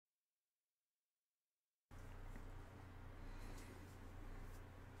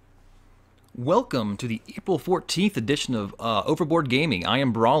Welcome to the April 14th edition of OverBored Gaming. I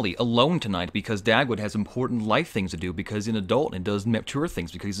am Brawli, alone tonight because Dagwood has important life things to do because he's an adult and does mature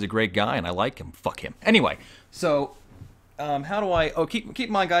things because he's a great guy and I like him. Fuck him. Anyway, so how do I? Oh, keep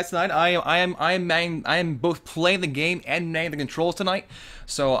in mind, guys. Tonight I am both playing the game and manning the controls tonight.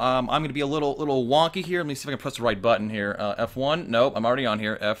 So I'm gonna be a little wonky here. Let me see if I can press the right button here. F1. Nope, I'm already on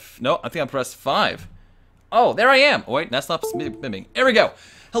here. No, I think I pressed 5. Oh, there I am. Oh, wait, that's not miming. There we go.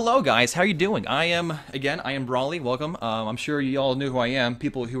 Hello guys, how are you doing? I am Brawli, welcome. I'm sure you all knew who I am.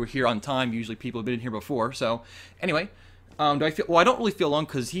 People who are here on time, usually people have been here before. So, anyway, do I feel, well, I don't really feel alone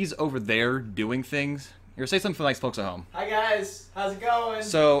because he's over there doing things. Here, say something for nice folks at home. Hi guys, how's it going?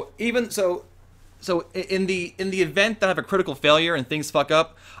 So, so in the event that I have a critical failure and things fuck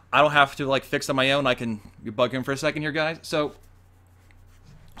up, I don't have to like fix on my own. I can bug him for a second here, guys.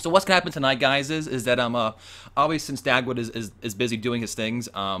 So what's gonna happen tonight, guys, is that obviously since Dagwood is busy doing his things,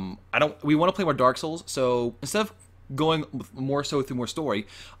 we want to play more Dark Souls. So instead of going more so through more story,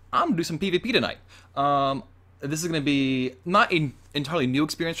 I'm gonna do some PvP tonight. This is gonna be not an entirely new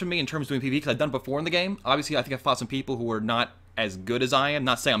experience for me in terms of doing PvP because I've done it before in the game. Obviously, I think I fought some people who were not as good as I am.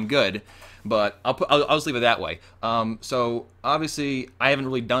 Not saying I'm good, but I'll just leave it that way. So obviously, I haven't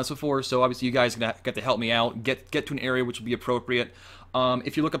really done this before. So obviously, you guys are gonna get to help me out, get to an area which will be appropriate.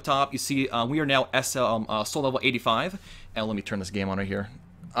 If you look up top, you see we are now soul level 85. And let me turn this game on right here.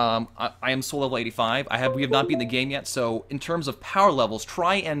 I am soul level 85. We have not beaten the game yet. So in terms of power levels,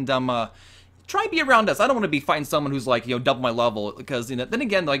 try and be around us. I don't want to be fighting someone who's like double my level because then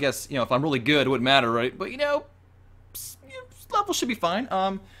again, I guess if I'm really good, it wouldn't matter, right? But level should be fine.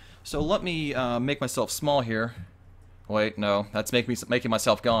 So let me make myself small here. Wait, no, that's making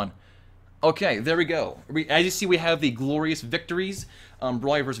myself gone. Okay, there we go. As you see, we have the glorious victories,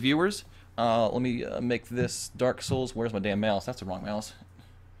 Brawli vs. viewers. Let me make this Dark Souls. Where's my damn mouse? That's the wrong mouse.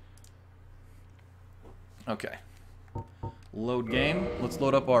 Okay. Load game. Let's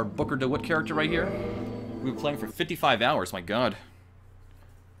load up our Booker DeWitt character right here. We've been playing for 55 hours, my god.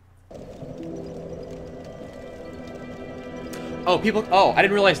 Oh, I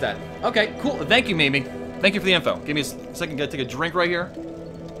didn't realize that. Okay, cool. Thank you, Mimi. Thank you for the info. Give me a second to take a drink right here.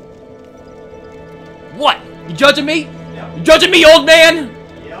 What? You judging me? Yep. You judging me, old man?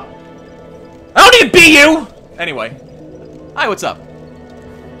 Yep. I don't need to be you! Anyway. Hi, what's up?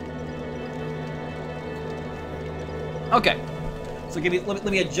 Okay. So let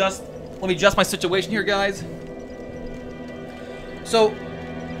me adjust my situation here, guys. So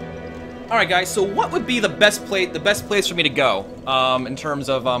alright guys, so what would be the best place for me to go in terms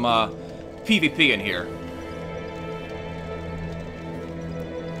of PvP in here?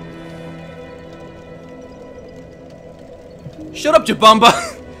 Shut up, Jabumba!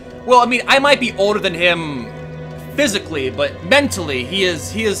 Well, I mean, I might be older than him physically, but mentally, he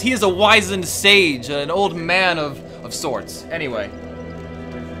is a wizened sage, an old man of sorts. Anyway.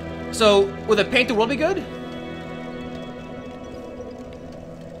 So, would a painted world be good?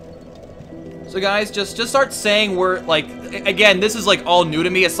 So guys, just start saying we're, like, again, this is, like, all new to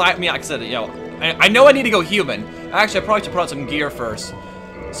me, aside from me, like I said, I know I need to go human. Actually, I probably should put on some gear first.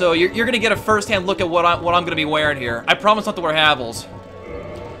 So you're gonna get a first-hand look at what I'm gonna be wearing here. I promise not to wear Havels.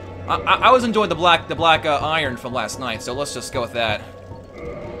 I was enjoying the black iron from last night, so let's just go with that.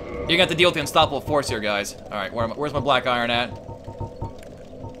 You're gonna have to deal with the unstoppable force here, guys. All right, where's my black iron at?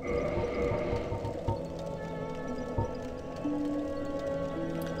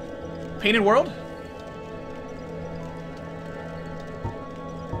 Painted world?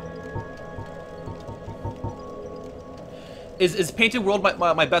 Is Painted World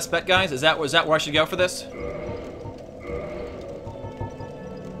my best bet, guys? Is that where I should go for this?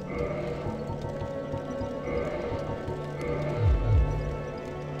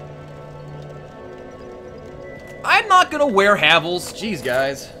 I'm not gonna wear Havels. Jeez,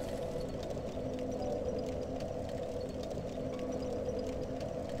 guys.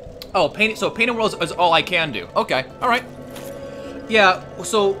 Oh, Painted World is all I can do. Okay, all right. Yeah,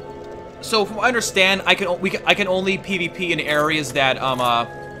 so from what I understand, I can only PvP in areas that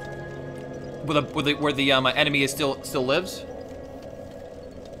where the enemy is still lives.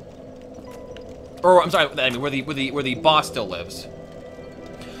 Or I'm sorry, the enemy where the boss still lives.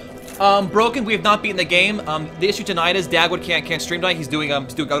 Broken, we have not beaten the game. The issue tonight is Dagwood can't stream tonight. He's doing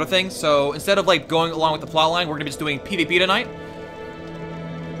other things. So instead of like going along with the plot line, we're gonna be just doing PvP tonight.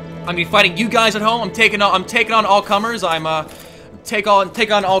 I'm gonna be fighting you guys at home. I'm taking on all comers. Take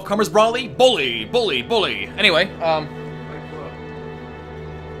on all comers, Brawli. Bully. Anyway,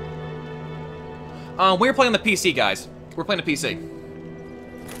 we're playing the PC, guys. We're playing the PC.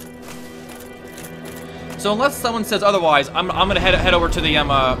 So unless someone says otherwise, I'm gonna head over to the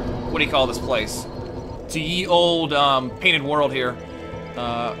what do you call this place? To ye old painted world here.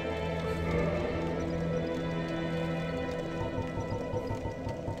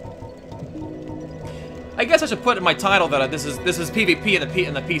 I guess I should put in my title that this is PvP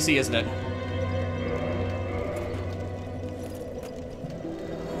in the PC, isn't it?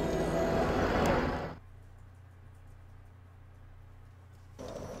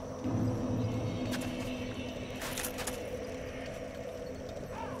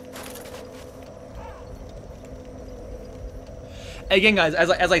 Again, guys,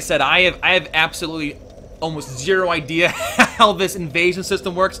 as I said, I have absolutely almost zero idea how this invasion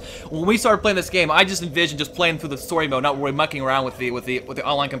system works. When we started playing this game, I just envisioned just playing through the story mode, not really mucking around with the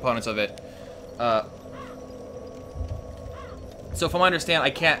online components of it. So from what I understand,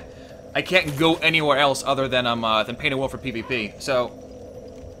 I can't go anywhere else other than than Painted World for PvP. So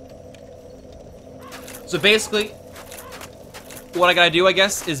basically, what I gotta do, I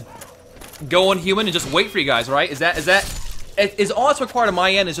guess, is go on human and just wait for you guys, right? Is all that's required on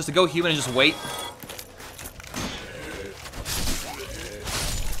my end is just to go human and just wait?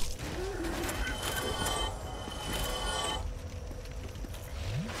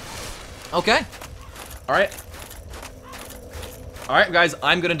 Okay. Alright. Alright, guys,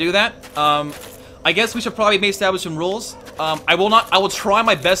 I'm gonna do that. I guess we should probably maybe establish some rules. I will try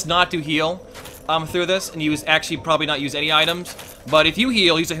my best not to heal through this and probably not use any items. But if you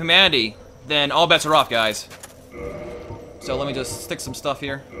heal, use a humanity, then all bets are off, guys. So let me just stick some stuff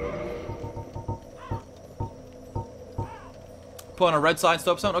here. Put on a red side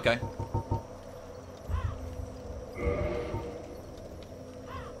soapstone? Okay.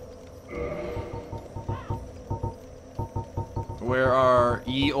 Where are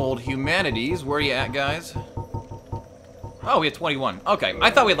ye old humanities? Where are you at, guys? Oh, we had 21. Okay, I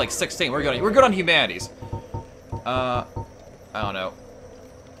thought we had like 16. We're good on humanities. I don't know.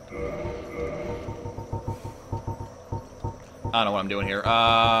 I don't know what I'm doing here.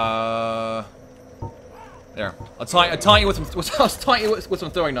 There. I'll taunt you with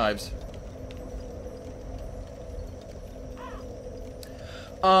some throwing knives.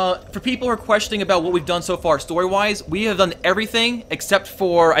 For people who are questioning about what we've done so far story-wise, we have done everything except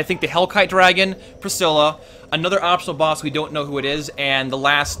for, I think, the Hellkite Dragon, Priscilla, another optional boss we don't know who it is, and the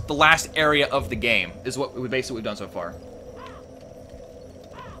last area of the game is what we've done so far.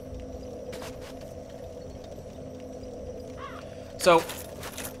 So,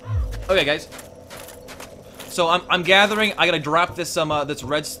 okay, guys. So I'm gathering. I gotta drop this this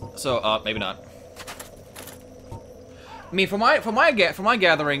red. So maybe not. I mean, for my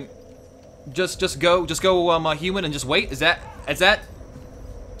gathering, just go human and just wait. Is that?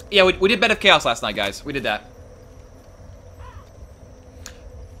 Yeah, we did Bed of Chaos last night, guys. We did that.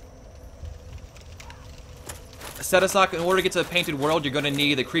 Setasak, in order to get to the painted world, you're gonna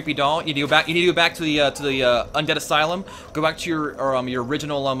need the creepy doll. You need to go back to the undead asylum. Go back to your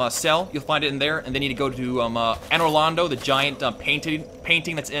original cell. You'll find it in there, and then you need to go to Anorlando, the giant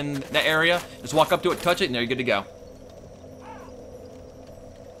painting that's in that area. Just walk up to it, touch it, and there you're good to go.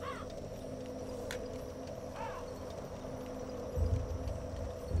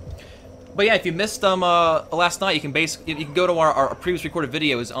 But yeah, if you missed last night, you can go to our previous recorded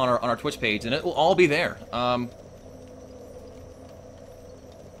videos on our Twitch page, and it will all be there.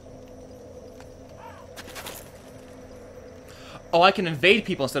 Oh, I can invade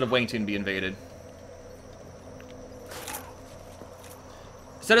people instead of waiting to be invaded.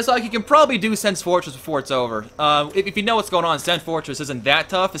 Setasak, you can probably do Sense Fortress before it's over. If you know what's going on, Sense Fortress isn't that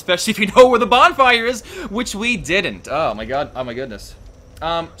tough, especially if you know where the bonfire is, which we didn't. Oh my god, oh my goodness.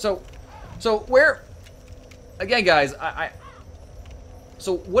 So where, again, guys,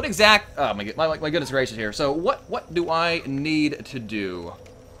 so what exact, oh my goodness gracious here. So what do I need to do?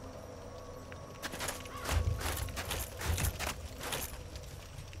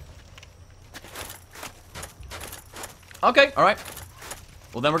 Okay, alright.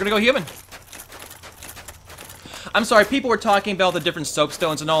 Well, then we're gonna go human. I'm sorry, people were talking about the different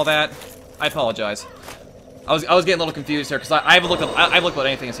soapstones and all that. I apologize. I was getting a little confused here, because I haven't looked at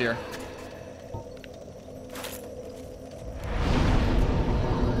anything that's here.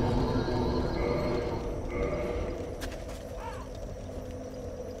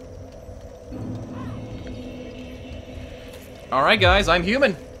 Alright, guys, I'm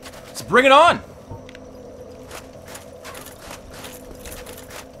human. Let's bring it on!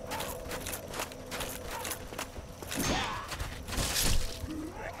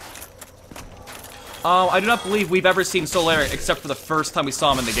 I do not believe we've ever seen Solaric except for the first time we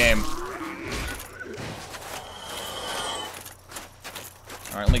saw him in the game.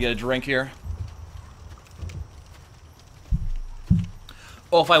 Alright, let me get a drink here.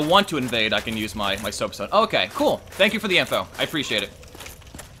 Oh, if I want to invade, I can use my soapstone. Okay, cool. Thank you for the info. I appreciate it.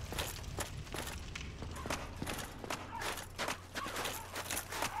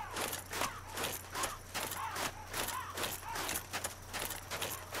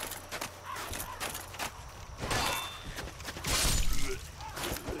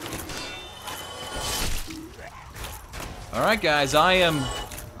 Alright guys, I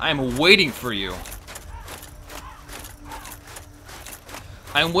am waiting for you.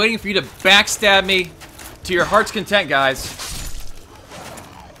 I'm waiting for you to backstab me to your heart's content, guys.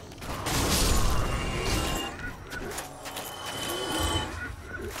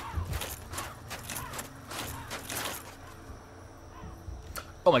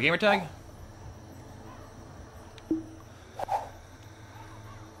 Oh, my gamer tag?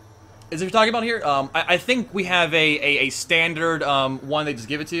 Is it you're talking about here? I think we have a standard one, they just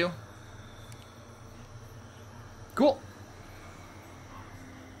give it to you. Cool.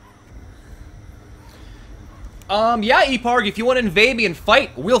 Yeah, E-Parg, if you want to invade me and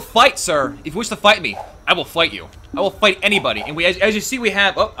fight, we'll fight, sir. If you wish to fight me, I will fight you. I will fight anybody. And as you see, we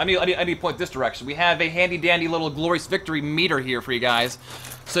have... Oh, I need to point this direction. We have a handy-dandy little glorious victory meter here for you guys.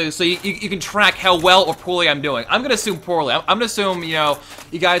 So you can track how well or poorly I'm doing. I'm going to assume poorly. I'm going to assume, you know,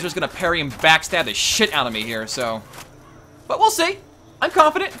 you guys are just going to parry and backstab the shit out of me here, so... But we'll see. I'm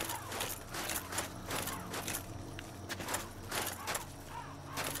confident.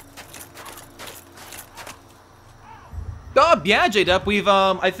 Oh, yeah, J-Dup, we've,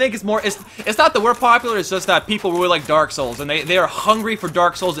 I think it's more, it's not that we're popular, it's just that people really like Dark Souls, and they are hungry for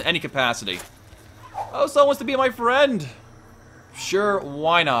Dark Souls in any capacity. Oh, someone wants to be my friend. Sure,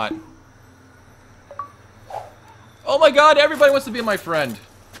 why not? Oh my god, everybody wants to be my friend.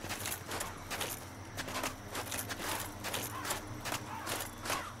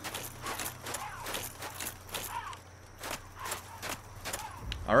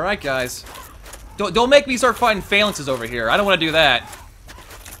 Alright, guys. Don't make me start fighting phalanxes over here. I don't want to do that.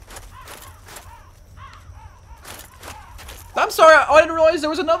 I'm sorry, I didn't realize there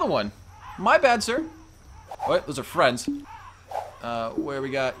was another one. My bad, sir. Wait, those are friends. Where we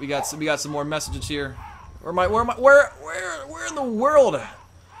got some more messages here. Where in the world?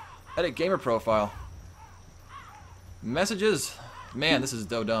 Edit gamer profile. Messages. Man, this is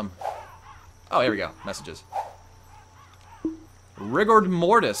so dumb. Oh, here we go. Messages. Rigord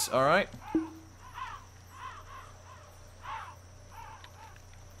mortis. All right.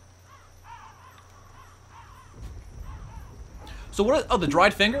 So what? Oh, the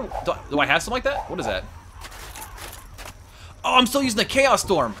dried finger. Do I have something like that? What is that? Oh, I'm still using the Chaos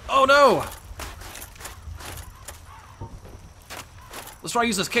Storm. Oh no! Let's try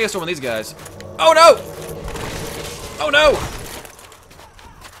using this Chaos Storm on these guys. Oh no! Oh no!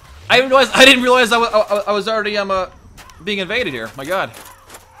 I didn't realize I was already being invaded here. My God.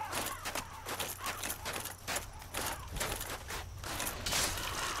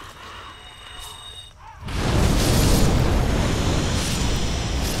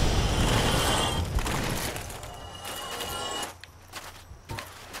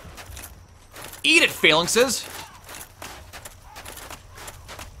 Eat it, phalanxes!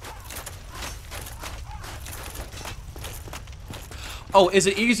 Oh, is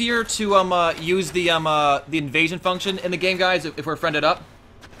it easier to use the invasion function in the game, guys, if we're friended up?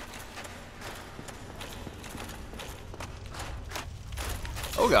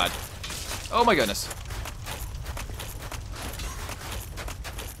 Oh god. Oh my goodness.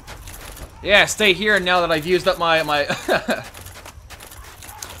 Yeah, stay here now that I've used up my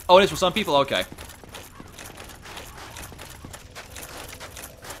Oh, it is for some people? Okay.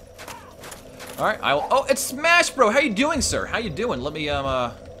 Alright, I will... Oh, it's Smash Bro! How you doing, sir? How you doing? Let me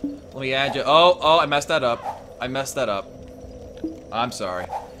add you... Oh, I messed that up. I messed that up. I'm sorry.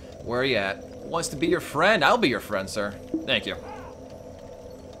 Where are you at? Wants to be your friend? I'll be your friend, sir. Thank you.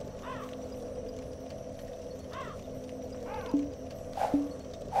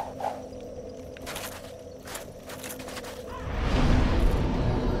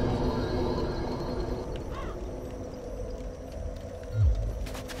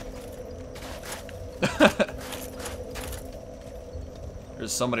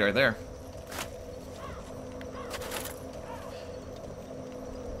 There's somebody right there.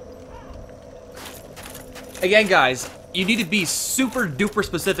 Again, guys, you need to be super duper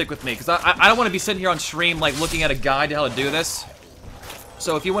specific with me, because I don't want to be sitting here on stream like looking at a guide to how to do this.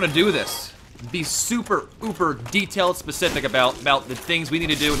 So if you want to do this, be super uber detailed specific about the things we need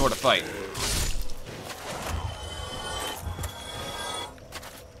to do in order to fight.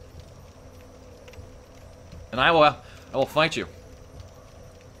 And I will fight you.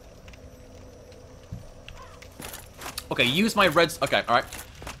 Okay, use my reds. Okay, all right.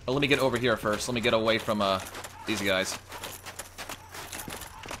 Well, let me get over here first. Let me get away from these guys.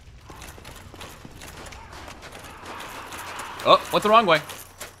 Oh, went the wrong way.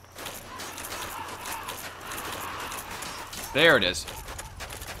 There it is.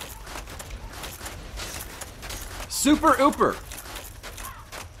 Super Ooper.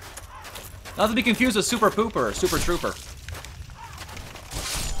 Not to be confused with Super Pooper or Super Trooper.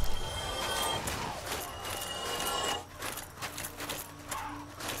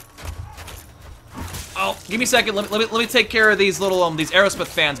 Oh, give me a second. Let me take care of these little these Aerosmith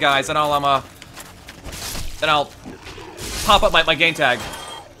fans, guys, and I'll pop up my game tag.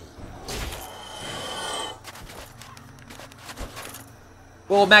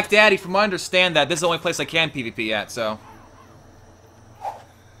 Well, Mac Daddy, from what I understand, that this is the only place I can PvP at, so.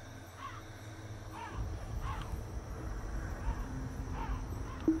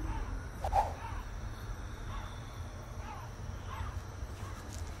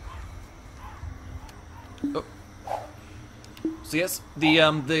 Oh. So yes,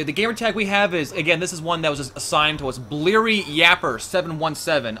 the gamer tag we have is, again, this is one that was just assigned to us, Bleary Yapper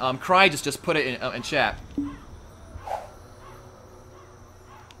 717. Cry just put it in chat.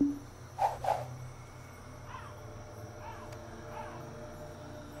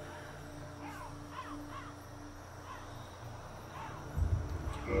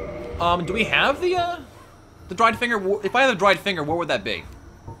 Do we have the dried finger? If I had a dried finger, where would that be?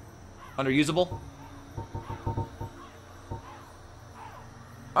 Under usable?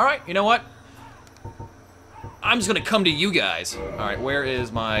 Alright, you know what? I'm just gonna come to you guys. Alright, where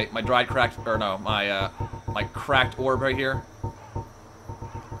is my dried cracked, or no, my cracked orb right here?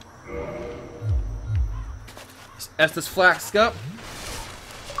 Estes flask up.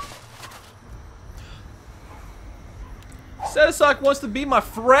 Setasock wants to be my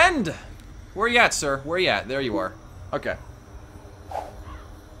friend! Where you at, sir? Where you at? There you are. Okay.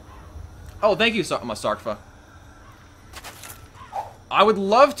 Oh, thank you, Sarkfa. I would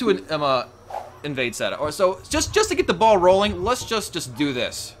love to invade Seta. Or so just to get the ball rolling, let's just do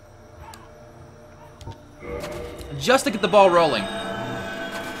this. Just to get the ball rolling.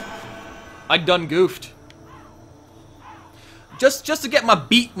 I done goofed. Just to get my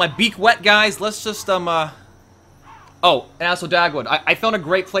beak wet, guys. Let's just Oh, and also Dagwood. I found a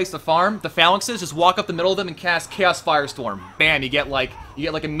great place to farm. The phalanxes, just walk up the middle of them and cast Chaos Firestorm. Bam, you get like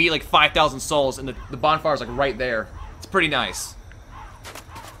immediately like 5,000 souls, and the bonfire's like right there. It's pretty nice.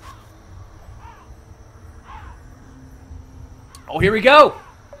 Oh, here we go.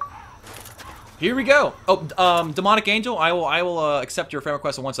 Here we go. Oh, Demonic Angel, I will accept your friend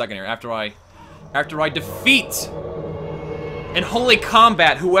request in 1 second here. After I defeat in holy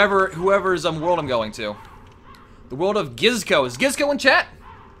combat whoever's world I'm going to. The world of Gizko. Is Gizko in chat?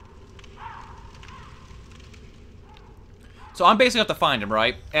 So I'm basically have to find him,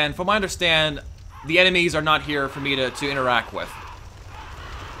 right? And from what I understand, the enemies are not here for me to interact with.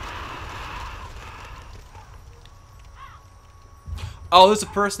 Oh, there's a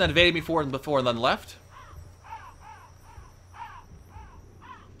person that invaded me before and then left?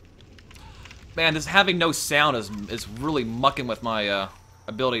 Man, this having no sound is really mucking with my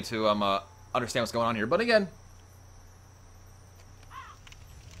ability to understand what's going on here. But again...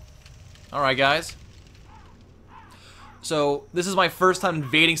 Alright, guys. So, this is my first time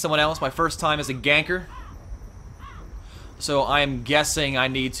invading someone else. My first time as a ganker. So, I am guessing I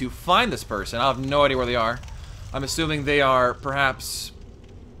need to find this person. I have no idea where they are. I'm assuming they are, perhaps,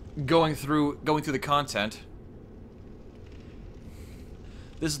 going through the content.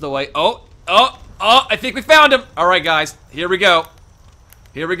 This is the way. Oh! I think we found him! Alright, guys. Here we go.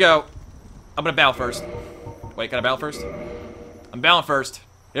 Here we go. I'm gonna bow first. Wait, can I bow first? I'm bowing first.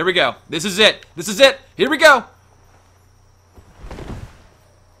 Here we go. This is it. This is it. Here we go.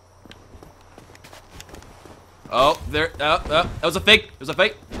 Oh, there. That was a fake. It was a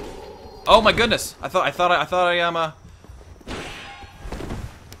fake. Oh my goodness. I thought I am. All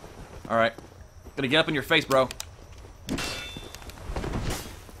right. Gonna get up in your face, bro.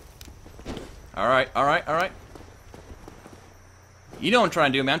 All right. All right. All right. You know what I'm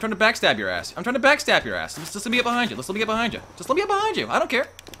trying to do, man. I'm trying to backstab your ass. I'm trying to backstab your ass. Just let me get behind you. Let me get behind you. Just let me get behind you. I don't care.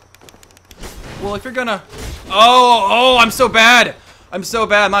 Well, if you're gonna... Oh, I'm so bad. I'm so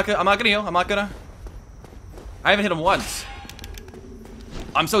bad. I'm not gonna heal. I'm not gonna... I haven't hit him once.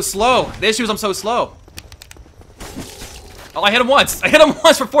 I'm so slow. The issue is I'm so slow. Oh, I hit him once. I hit him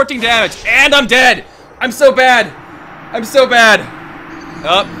once for 14 damage. And I'm dead. I'm so bad. I'm so bad.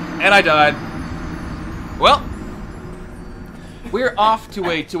 Oh, and I died. Well... We're off to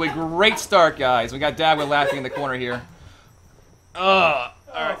a great start, guys. We got Dagwood laughing in the corner here. Alright.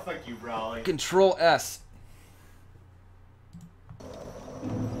 Fuck you, Brawli. Control S.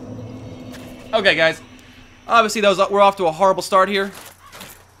 Okay, guys. Obviously, we're off to a horrible start here.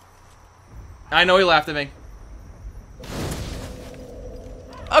 I know he laughed at me.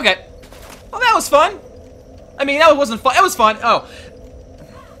 Okay. Well, that was fun. I mean, that wasn't fun. It was fun. Oh.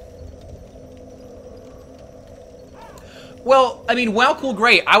 Well, I mean, wow, cool,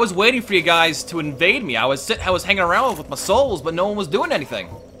 great. I was waiting for you guys to invade me. I was hanging around with my souls, but no one was doing anything.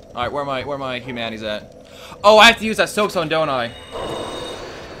 All right, where my humanities at? Oh, I have to use that soak zone, don't I?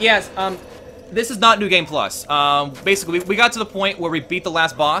 Yes. This is not New Game Plus. Basically, we got to the point where we beat the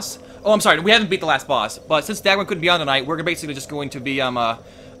last boss. Oh, I'm sorry, we haven't beat the last boss. But since Dagwood couldn't be on tonight, we're basically just going to be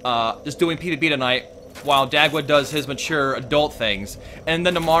just doing PvP tonight, while Dagwood does his mature adult things. And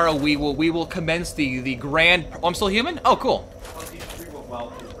then tomorrow we will commence the grand. Oh, I'm still human? Oh, cool.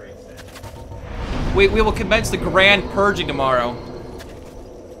 We will commence the grand purging tomorrow.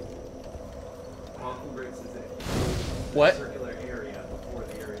 What? Circular area before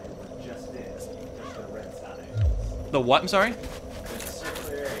the area was just the red sign. The what? I'm sorry? There's a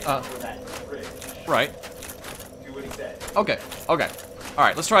circular area before that bridge. Right. Do what he said. Okay. Okay. All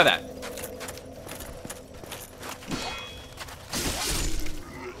right. Let's try that.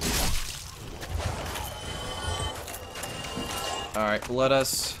 All right. Let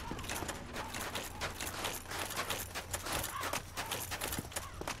us.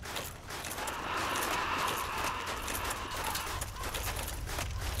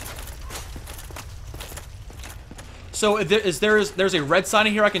 So there's a red sign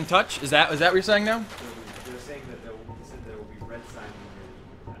in here I can touch? Is that what you're saying now? They're saying that there will be red sign in here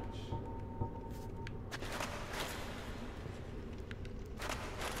that you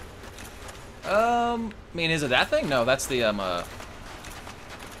can touch. I mean, is it that thing? No, that's the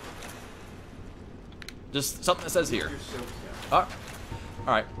just something that says here. Use your soap stone. All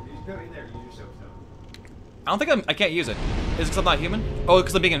right. You go in there, use your soap stone. I don't think I can't use it. Is it because I'm not human? Oh,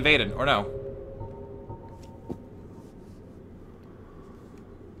 because I'm being invaded, or no?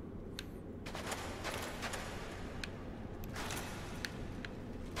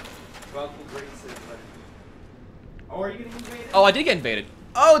 Oh, are you getting invaded? Oh, I did get invaded.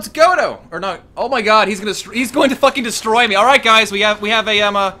 Oh, it's Godo, or no? Oh my God, he's going to fucking destroy me. All right, guys, we have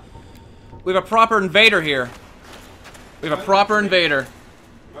a proper invader here. We have a proper invader.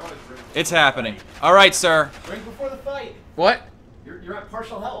 It's happening. All right, sir. Drink before the fight. What? You're at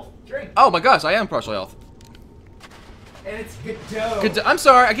partial health. Drink. Oh my gosh, I am partial health. And it's Godot. Good. I'm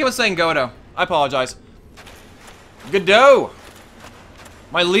sorry. I keep on saying Godo. I apologize. Godot,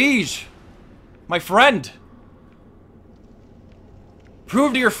 my liege, my friend.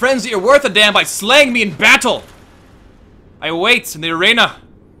 Prove to your friends that you're worth a damn by slaying me in battle. I wait in the arena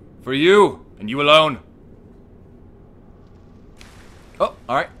for you and you alone. Oh,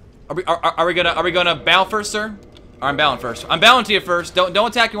 all right. Are we gonna bow first, sir? Or I'm bowing first. I'm bowing to you first. Don't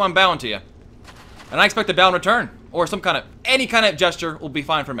attack you when I'm bowing to you. And I expect a bow in return, or any kind of gesture will be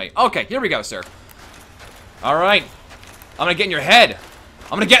fine for me. Okay, here we go, sir. All right. I'm gonna get in your head.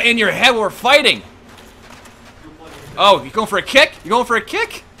 I'm gonna get in your head while we're fighting. Oh, you going for a kick? You going for a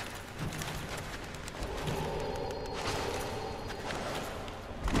kick?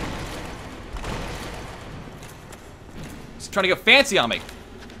 He's trying to get fancy on me.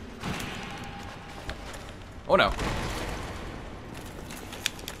 Oh no.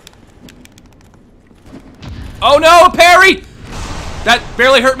 Oh no, parry! That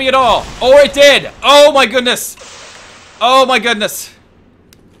barely hurt me at all. Oh, it did. Oh my goodness. Oh my goodness.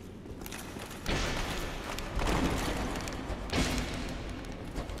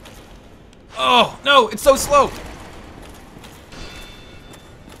 Oh, no, it's so slow.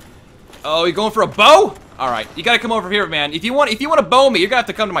 Oh, you going for a bow? All right, you gotta come over here, man. If you want to bow me, you're gonna have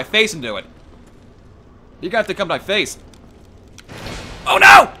to come to my face and do it. You're gonna have to come to my face. Oh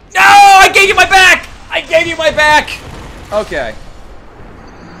no! No! I gave you my back! I gave you my back! Okay.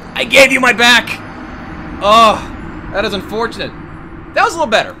 I gave you my back! Oh, that is unfortunate. That was a little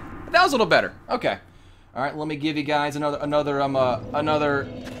better. That was a little better. Okay. All right, let me give you guys another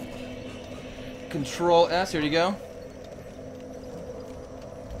Control S. Here you go.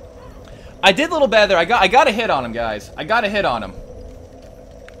 I did a little better there. I got a hit on him, guys. I got a hit on him.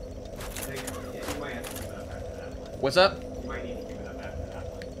 What's up? You might need to give it up after that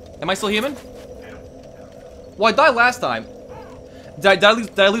one. Am I still human? I don't know. Well, I died last time. Did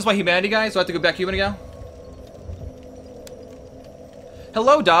I lose my humanity, guys? Do I have to go back human again?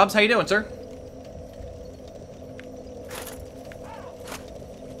 Hello, Dobbs. How you doing, sir?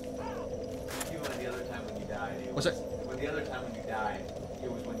 What's that? When the other time when you died, it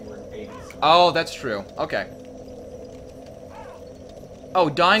was when you were invading. Oh, that's true. Okay. Oh,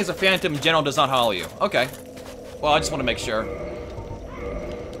 dying as a phantom in general does not hollow you. Okay. Well, I just want to make sure. So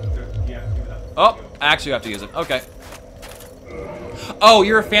you have to give it up Oh, I actually have to use it. Okay. Oh,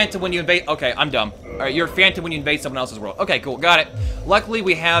 you're a phantom when you invade. Okay, I'm dumb. All right, you're a phantom when you invade someone else's world. Okay, cool, got it. Luckily,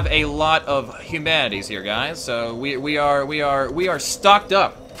 we have a lot of humanities here, guys. So we are stocked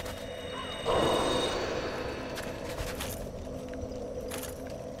up.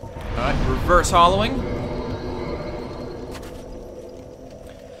 All right, reverse hollowing.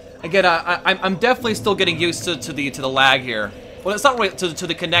 Again, I'm definitely still getting used to the lag here. Well, it's not really to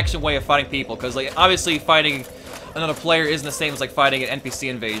the connection way of fighting people, because like obviously fighting another player isn't the same as like fighting an NPC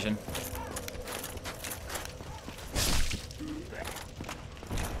invasion.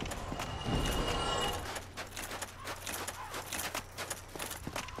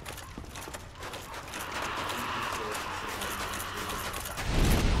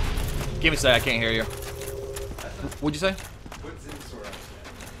 Give me a sec, I can't hear you. What'd you say?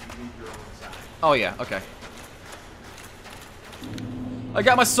 Oh yeah, okay. I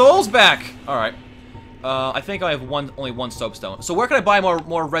got my souls back! Alright. I think I have only one soapstone. So where can I buy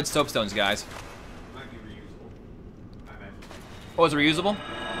more red soapstones, guys? Might be reusable. I imagine. Oh, is it reusable?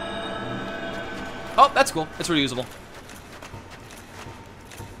 Oh, that's cool. It's reusable.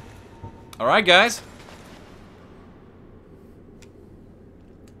 Alright, guys.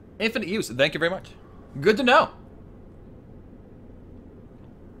 Infinite use. Thank you very much. Good to know.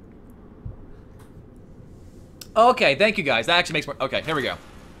 Okay, thank you guys. That actually makes more... Okay, here we go.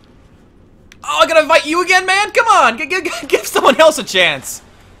 Oh, I gotta invite you again, man? Come on, give someone else a chance.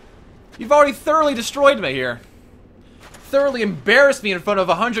 You've already thoroughly destroyed me here. Thoroughly embarrassed me in front of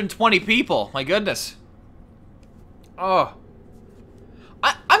 120 people. My goodness. Oh.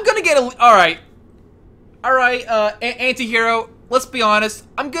 I'm gonna get a... Alright. Alright, anti-hero. Let's be honest.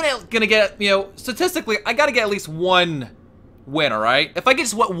 I'm gonna get, you know, statistically, I gotta get at least one win, alright? If I get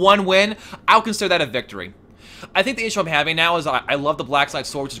just one win, I'll consider that a victory. I think the issue I'm having now is I love the Black Side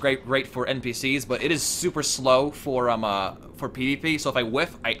Sword, which is great for NPCs, but it is super slow for PvP. So if I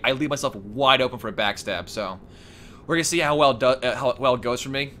whiff, I leave myself wide open for a backstab. So we're gonna see how well it goes for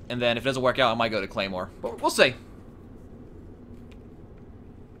me, and then if it doesn't work out, I might go to Claymore. But we'll see.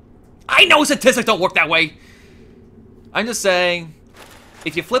 I know statistics don't work that way. I'm just saying,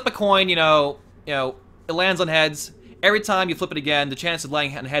 if you flip a coin, you know, it lands on heads. Every time you flip it again, the chance of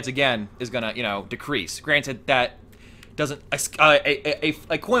landing on heads again is gonna, you know, decrease. Granted, that doesn't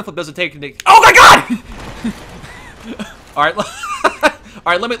a coin flip doesn't take into. Oh my God! All right, all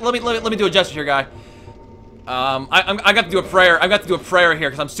right. Let me do a gesture here, guy. I got to do a prayer. I got to do a prayer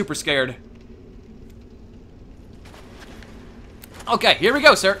here because I'm super scared. Okay, here we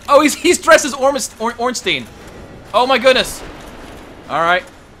go, sir. Oh, he's dressed as Ornstein. Oh my goodness. All right,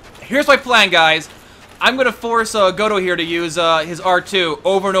 here's my plan, guys. I'm gonna force Goto here to use his R2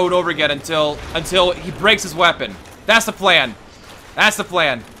 over and over again until he breaks his weapon. That's the plan. That's the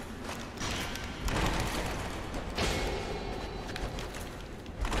plan.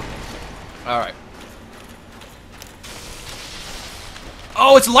 All right.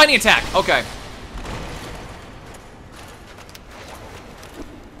 Oh, it's a lightning attack. Okay.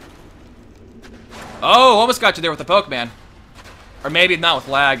 Oh, almost got you there with the poke, man. Or maybe not with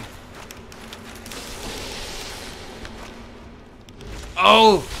lag.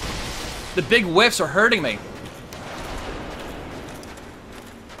 Oh, the big whiffs are hurting me.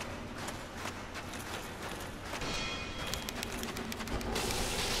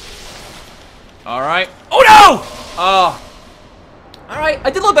 All right. Oh no! Oh. All right. I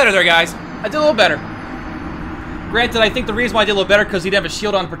did a little better there, guys. I did a little better. Granted, I think the reason why I did a little better because he'd have a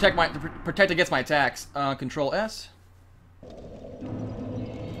shield on to protect against my attacks. Control S.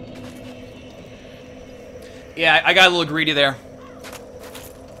 Yeah, I got a little greedy there.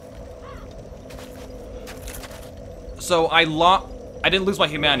 So I didn't lose my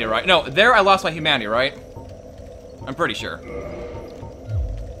humanity, right? No, there I lost my humanity, right? I'm pretty sure.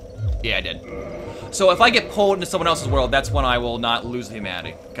 Yeah, I did. So if I get pulled into someone else's world, that's when I will not lose the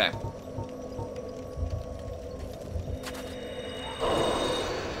humanity. Okay.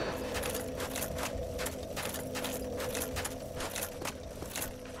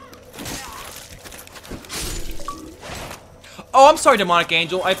 Oh, I'm sorry, Demonic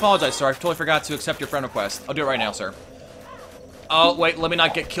Angel. I apologize, sir. I totally forgot to accept your friend request. I'll do it right now, sir. Oh, wait. Let me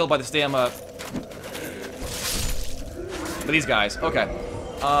not get killed by this damn, by these guys. Okay.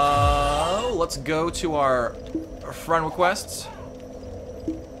 Let's go to our friend requests.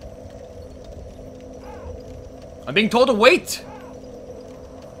 I'm being told to wait!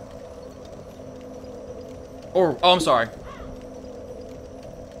 Or, oh, I'm sorry.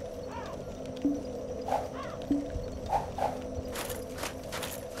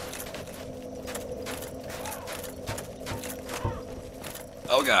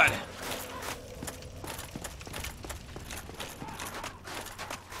 Oh God.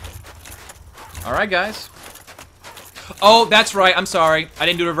 Alright, guys. Oh, that's right. I'm sorry. I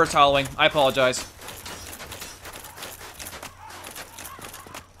didn't do reverse hollowing. I apologize.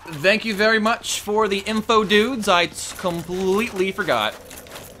 Thank you very much for the info, dudes. I completely forgot.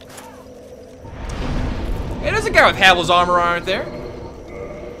 Hey, there's a guy with Havel's armor on right there.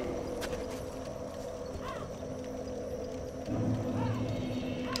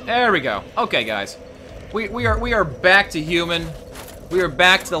 There we go. Okay, guys. We are back to human. We are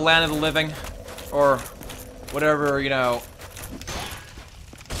back to the land of the living. Or whatever, you know,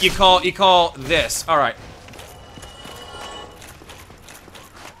 you call this. Alright.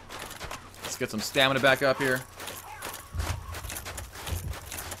 Let's get some stamina back up here.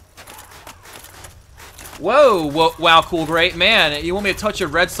 Whoa, whoa, wow, cool, great. Man, you want me to touch your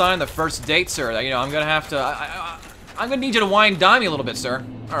red sign on the first date, sir? You know, I'm gonna have to, I'm gonna need you to wine dime me a little bit, sir.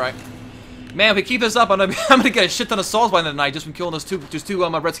 Alright. Man, if we keep this up, I'm gonna get a shit ton of souls by the end of the night just from killing those two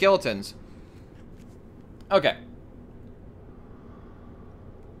red skeletons. Okay.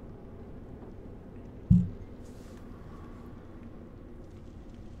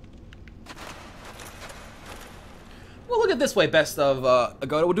 Well, look at this way, best of,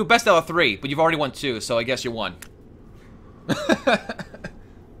 we'll do best out of 3, but you've already won 2, so I guess you won.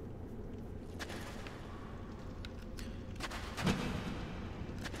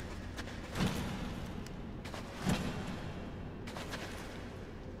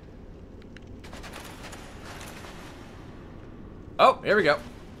 Oh, here we go.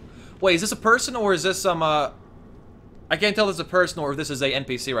 Wait, is this a person or is this some, I can't tell if this is a person or if this is a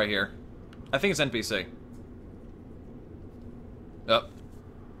NPC right here. I think it's NPC. Oh.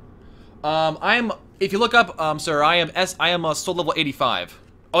 If you look up, sir, I am soul level 85.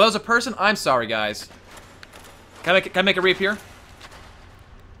 Oh, that was a person? I'm sorry, guys. Can I make a reappear?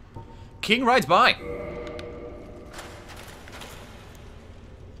 King rides by.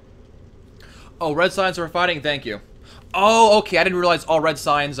 Oh, red signs are fighting, thank you. Oh, okay, I didn't realize all red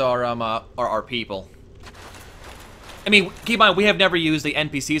signs are people. I mean, keep in mind, we have never used the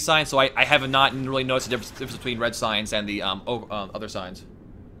NPC sign, so I have not really noticed the difference between red signs and the other signs.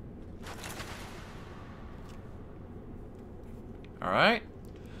 Alright.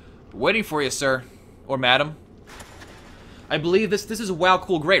 Waiting for you, sir. Or madam. I believe this is WoW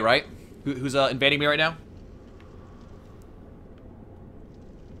Cool Great, right? Who's invading me right now?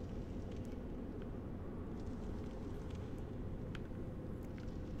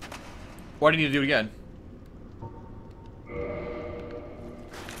 Why do you need to do it again?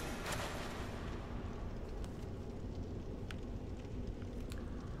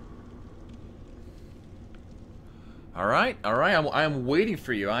 Alright, I am waiting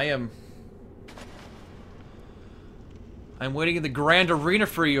for you. I'm waiting in the grand arena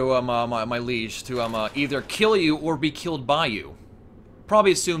for you, my liege, to either kill you or be killed by you.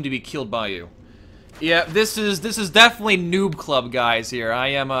 Probably assumed to be killed by you. Yeah, this is definitely noob club, guys. Here,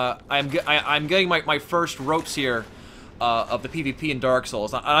 I'm getting my first ropes here of the PvP in Dark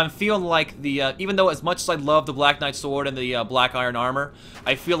Souls. I'm feeling like the even though as much as I love the Black Knight sword and the Black Iron armor,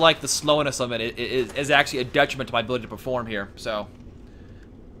 I feel like the slowness of it is actually a detriment to my ability to perform here. So.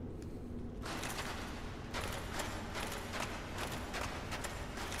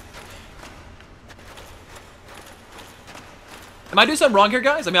 Am I doing something wrong here,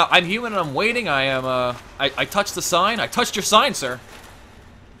 guys? I mean, I'm human and I'm waiting. I touched the sign. I touched your sign, sir.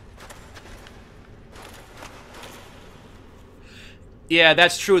 Yeah,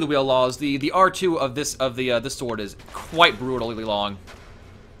 that's true of the wheel laws. The R2 of this sword is quite brutally long.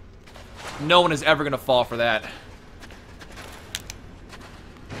 No one is ever gonna fall for that.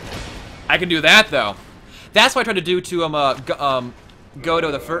 I can do that though. That's what I tried to do to go to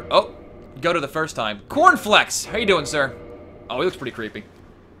the first time. Cornflex, how you doing, sir? Oh, he looks pretty creepy.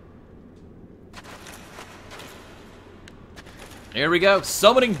 Here we go.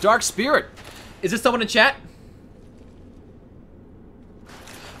 Summoning Dark Spirit. Is this someone in chat?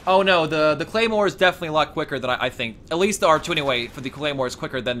 Oh no, the Claymore is definitely a lot quicker than I think. At least the R2 anyway, for the Claymore is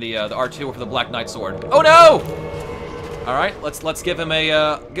quicker than the R2 or for the Black Knight sword. Oh no! Alright, let's give him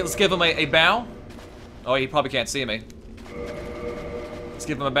a bow. Oh, he probably can't see me. Let's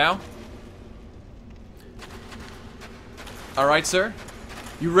give him a bow. Alright, sir.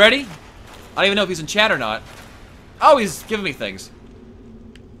 You ready? I don't even know if he's in chat or not. Oh, he's giving me things.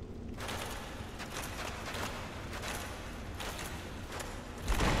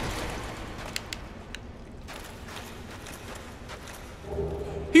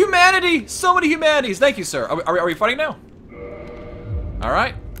 Humanity! So many humanities! Thank you, sir. Are we fighting now?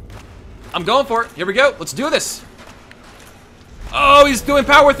 Alright. I'm going for it. Here we go. Let's do this. Oh, he's doing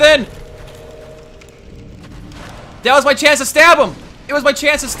power within! That was my chance to stab him! It was my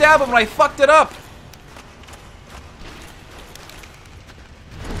chance to stab him and I fucked it up!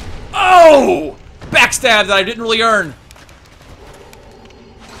 Oh! Backstab that I didn't really earn.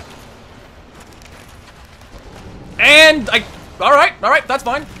 And I... Alright, that's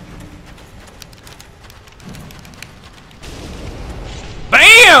fine.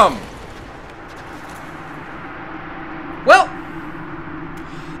 BAM! Well,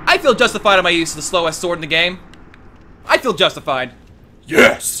 I feel justified in my use of the slowest sword in the game. I feel justified.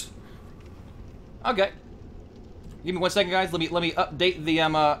 Yes! Okay. Give me 1 second, guys. Let me update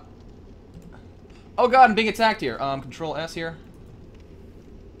the, Oh god, I'm being attacked here. Control S here.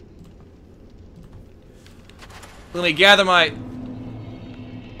 Let me gather my...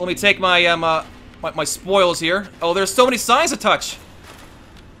 Let me take my, my spoils here. Oh, there's so many signs to touch.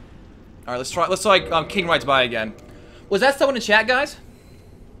 Alright, let's try, King Rides By again. Was that someone in chat, guys?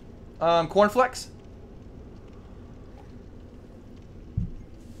 Cornflakes?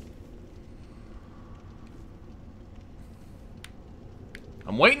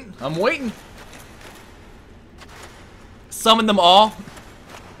 I'm waiting. Summon them all.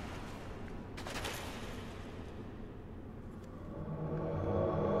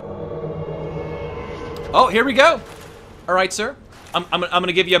 Oh, here we go. All right, sir. I'm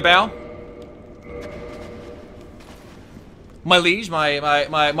gonna give you a bow. My liege,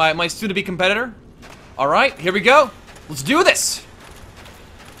 my soon-to-be competitor. All right, here we go. Let's do this.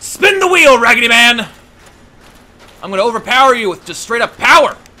 Spin the wheel, Raggedy Man. I'm gonna overpower you with just straight up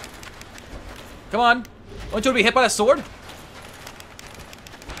power. Come on. Don't you want to be hit by the sword?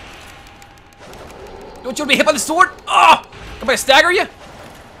 Don't you want to be hit by the sword? Oh! Am I stagger you?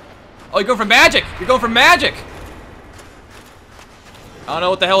 Oh, you're going for magic. You're going for magic. I don't know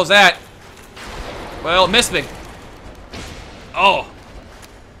what the hell is that. Well, it missed me. Oh.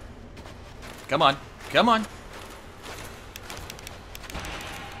 Come on. Come on.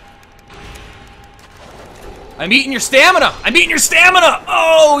 I'm eating your stamina! I'm eating your stamina!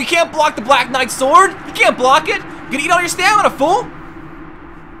 Oh, you can't block the Black Knight's sword! You can't block it! You're gonna eat all your stamina, fool!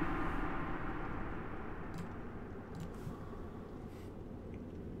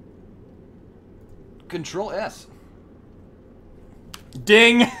 Control S.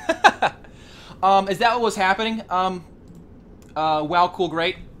 Ding! Is that what was happening? Wow, cool,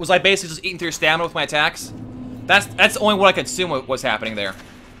 great. Was I basically just eating through your stamina with my attacks? That's the only what I could assume what was happening there.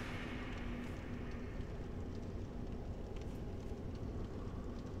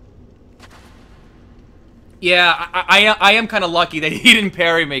 Yeah, I am kind of lucky that he didn't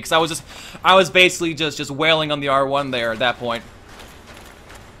parry me, because I was basically just wailing on the R1 there at that point.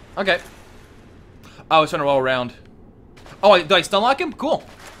 Okay. I was trying to roll around. Oh, did I stun lock him? Cool.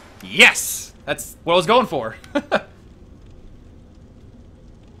 Yes! That's what I was going for.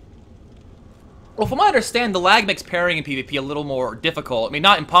 Well, from what I understand, the lag makes parrying in PvP a little more difficult. I mean,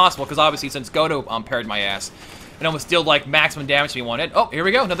 not impossible, because obviously since Goto parried my ass, and almost dealt like maximum damage to me one hit. Oh, here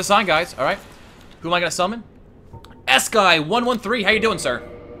we go. Another sign, guys. All right. Who am I gonna summon? S-Guy113. How you doing, sir?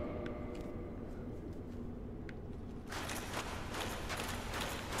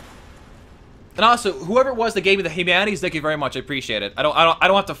 And also, whoever it was that gave me the humanities, thank you very much. I appreciate it. I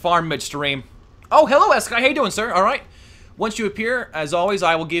don't have to farm midstream. Oh, hello, S-Guy. How you doing, sir? All right. Once you appear, as always,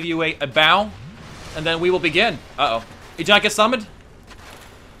 I will give you a bow, and then we will begin. Uh-oh. Did you not get summoned?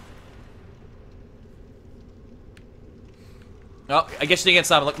 Oh, I guess you didn't get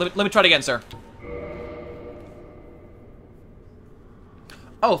summoned. Let me try it again, sir.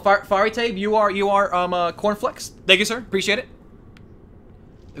 Oh, Fiery Tape, you are Cornflakes. Thank you, sir. Appreciate it.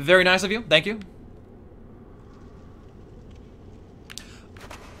 Very nice of you. Thank you.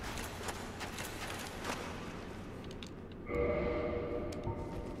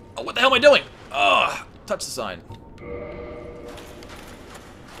 Oh, what the hell am I doing? Ugh, touch the sign.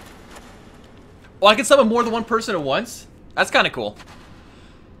 Well, I can summon more than one person at once? That's kind of cool.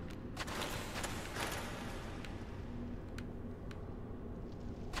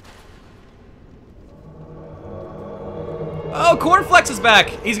 Oh, Cornflakes is back.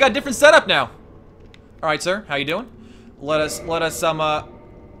 He's got a different setup now. All right, sir. How you doing? Let us bow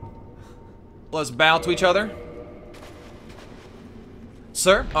to each other.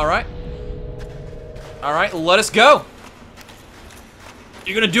 Sir, all right. All right, let us go.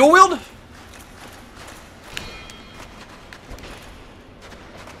 You gonna dual wield?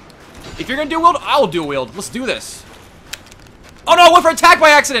 If you're gonna dual wield, I'll dual wield. Let's do this. Oh no, I went for attack by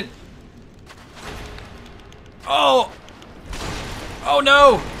accident. Oh. Oh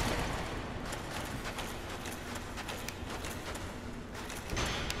no!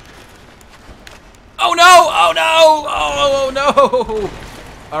 Oh no! Oh no! Oh no!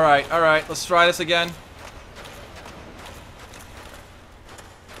 Alright, let's try this again.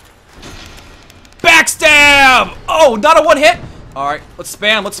 Backstab! Oh, not a one hit! Alright, let's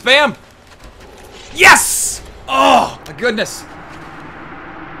spam. Yes! Oh, my goodness.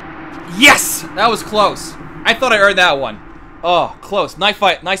 Yes! That was close. I thought I earned that one. Oh, close. Nice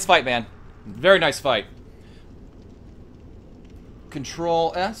fight, man. Very nice fight.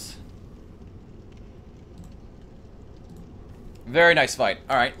 Control S. Very nice fight.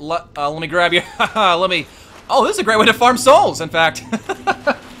 All right, let me grab you. Let me. Oh, this is a great way to farm souls. In fact,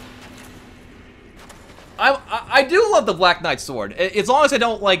 I do love the Black Knight sword. As long as I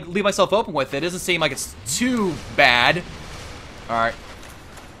don't like leave myself open with it, it doesn't seem like it's too bad. All right,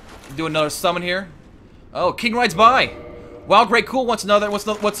 do another summon here. Oh, King rides by. Wow, great, cool. Wants another. What's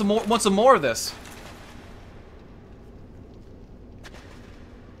some more of this?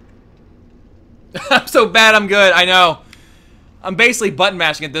 I'm so bad. I'm good. I know. I'm basically button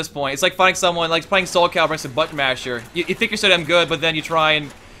mashing at this point. It's like finding someone, like playing Soul Calibur against a button masher. You think you're so damn good, but then you try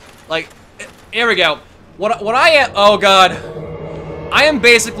and, like, here we go. What I am, oh god. I am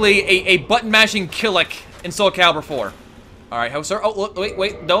basically a button mashing Killick in Soul Calibur 4. Alright, how, sir? Oh, look,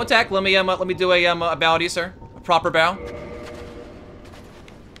 wait, don't attack. Let me do a bow to you, sir. A proper bow.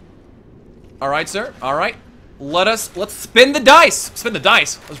 Alright, sir. Alright. Let's spin the dice. Spin the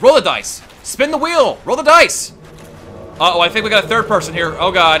dice. Let's roll the dice. Spin the wheel. Roll the dice. Uh-oh, I think we got a third person here.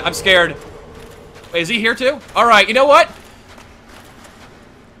 Oh god, I'm scared. Wait, is he here too? Alright, you know what?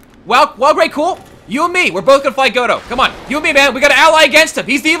 Well, great, cool. You and me, we're both gonna fight Goto. Come on, you and me, man. We gotta ally against him.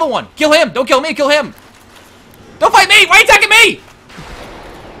 He's the evil one. Kill him. Don't kill me, kill him. Don't fight me. Why are you attacking me?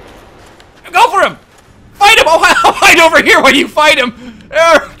 Go for him. Fight him. Oh, I'll fight over here while you fight him.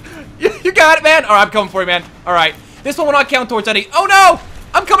 You got it, man. Alright, I'm coming for you, man. Alright. This one will not count towards any. Oh no!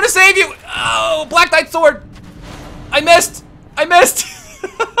 I'm coming to save you! Oh, Black Knight sword! I missed! I missed!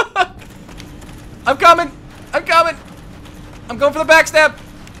 I'm coming! I'm coming! I'm going for the backstab!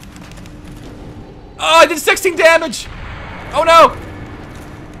 Oh, I did 16 damage! Oh no!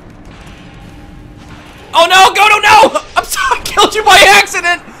 Oh no! Go, no! I'm sorry, I killed you by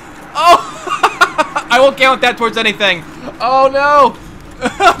accident! Oh! I won't count that towards anything. Oh no!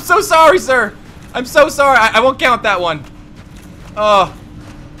 I'm so sorry, sir! I'm so sorry. I won't count that one. Oh.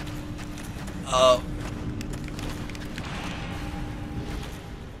 Oh.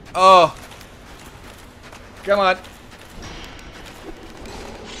 Oh. Come on.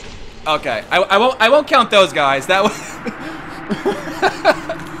 Okay. I won't count those guys. That was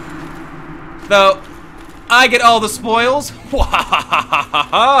though I get all the spoils.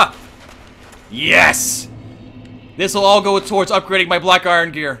 Yes. This will all go towards upgrading my black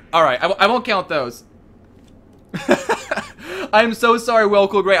iron gear. Alright, I won't count those. I'm so sorry, Well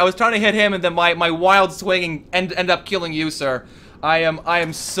Cool Great. I was trying to hit him and then my wild swinging ended up killing you, sir. I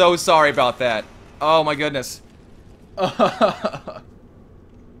am so sorry about that. Oh my goodness. Let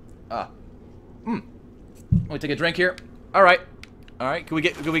me take a drink here. Alright. Alright, can we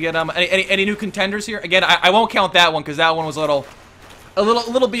get any new contenders here? Again, I won't count that one because that one was a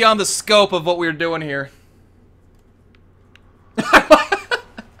little beyond the scope of what we were doing here.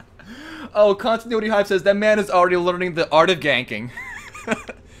 Oh, Continuity Hype says that man is already learning the art of ganking.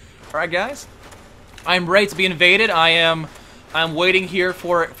 Alright, guys. I'm ready to be invaded. I'm waiting here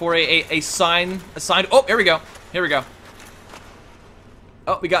for a sign. Oh, here we go. Here we go.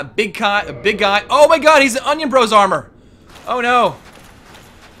 Oh, we got big guy. Oh my god, he's in Onion Bro's armor. Oh no.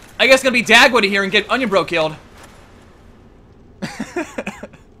 I guess it's gonna be Dagwood here and get Onion Bro killed.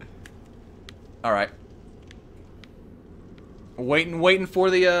 Alright. Waiting for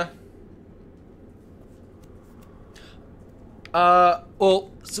the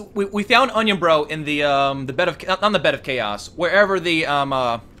well, so we found Onion Bro in the bed of, not the bed of chaos, wherever the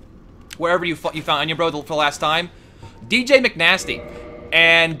wherever you found Onion Bro for the last time. DJ McNasty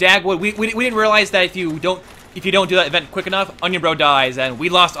and Dagwood, we didn't realize that if you don't do that event quick enough, Onion Bro dies, and we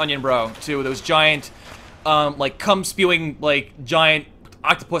lost Onion Bro to those giant like cum spewing like giant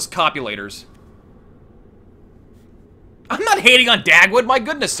octopus copulators. I'm not hating on Dagwood, my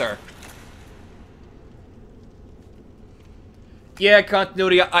goodness, sir. Yeah,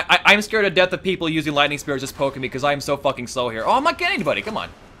 Continuity, I'm scared to death of people using lightning spears just poking me because I am so fucking slow here. Oh, I'm not getting anybody, come on.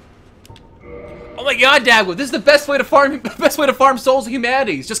 Oh my god, Dagwood, this is the best way to farm souls of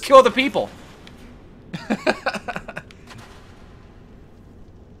humanity. Just kill other people.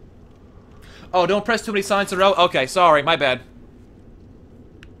 Oh, don't press too many signs in a row? Okay, sorry, my bad.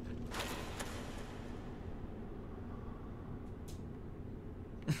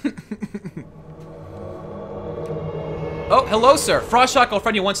 Oh, hello, sir. Frostshock, I'll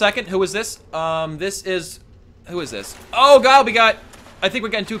friend you 1 second. Who is this? Who is this? Oh, God, I think we're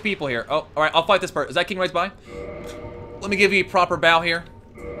getting 2 people here. Oh, all right, I'll fight this person. Is that King Rides by? Let me give you a proper bow here.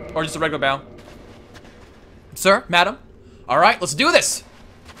 Or just a regular bow. Sir, madam. All right, let's do this.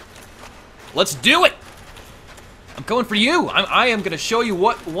 Let's do it! I'm coming for you. I am gonna show you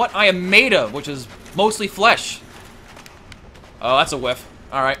what I am made of, which is mostly flesh. Oh, that's a whiff.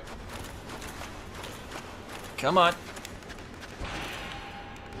 All right. Come on.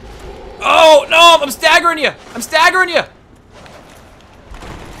 Oh, no, I'm staggering you. I'm staggering you.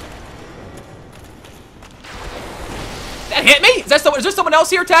 That hit me? Is there someone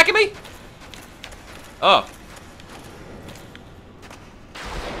else here attacking me? Oh.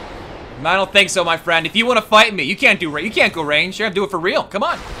 I don't think so, my friend. If you want to fight me, you can't go range. You have to do it for real. Come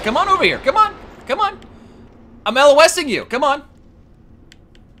on. Come on over here. Come on. Come on. I'm LOSing you. Come on.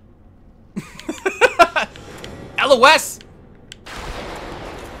 LOS.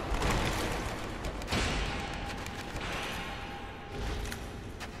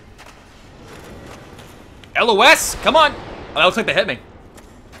 LOS. Come on. Oh, that looks like they hit me.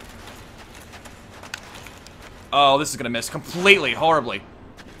 Oh, this is gonna miss completely, horribly.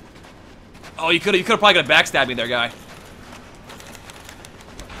 Oh, you could have probably gonna backstab me there, guy.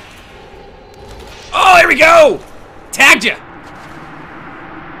 Oh, here we go! Tagged you!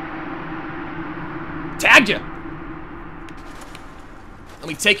 Tagged you! Let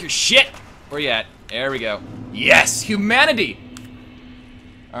me take your shit! Where you at? There we go. Yes! Humanity!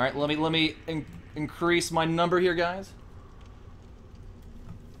 Alright, let me increase my number here, guys.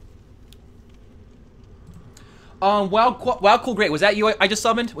 Wow, cool, great. Was that you I just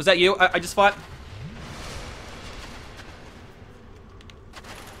summoned? Was that you I just fought?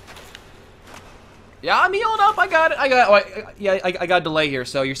 Yeah, I'm healing up. I got it. I got a delay here.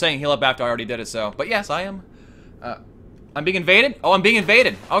 So you're saying heal up after I already did it. So, but yes, I am. I'm being invaded. Oh, I'm being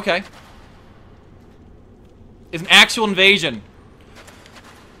invaded. Okay. It's an actual invasion.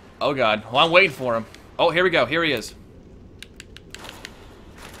 Oh God. Well, I'm waiting for him. Oh, here we go. Here he is.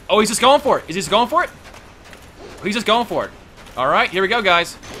 Oh, he's just going for it. Is he just going for it? He's just going for it. All right, here we go,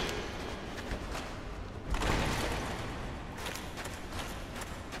 guys.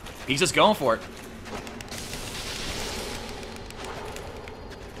 He's just going for it.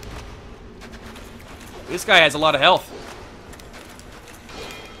 This guy has a lot of health.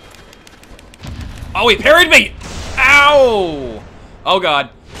 Oh, he parried me! Ow! Oh, God.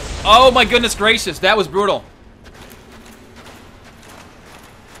 Oh, my goodness gracious. That was brutal.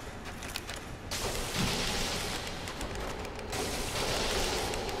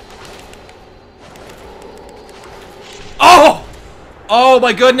 Oh! Oh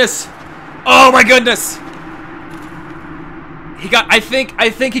my goodness! Oh my goodness! He got. I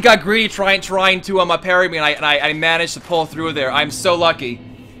think he got greedy trying to parry me, and I managed to pull through there. I'm so lucky.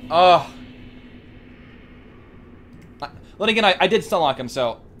 Oh. Then again, I did stun lock him,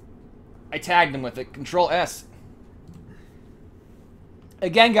 so I tagged him with it. Control S.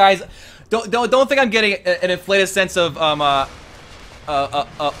 Again, guys, don't think I'm getting an inflated sense of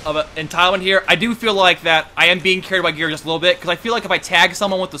entitlement here. I do feel like that I am being carried by gear just a little bit, because I feel like if I tag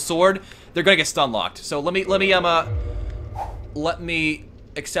someone with the sword, they're gonna get stun locked. So let me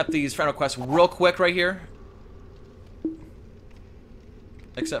accept these friend requests real quick right here.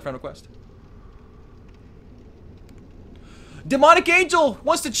 Accept friend request. Demonic Angel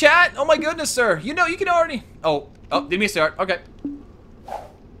wants to chat. Oh my goodness, sir. You know you can already. Oh, did me start. Okay.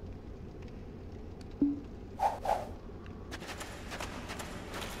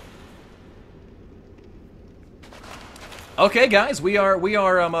 Okay, guys, we are,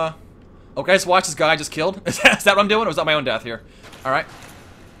 okay, just watch this guy I just killed. Is that what I'm doing, or was that my own death here? Alright.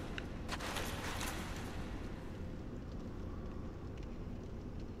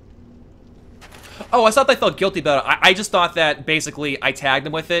 Oh, I thought I felt guilty about it. I just thought that, basically, I tagged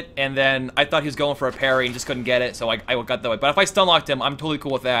him with it, and then I thought he was going for a parry and just couldn't get it, so I got that way. But if I stun locked him, I'm totally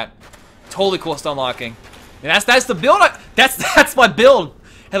cool with that. Totally cool with stun locking. And that's the build, that's my build.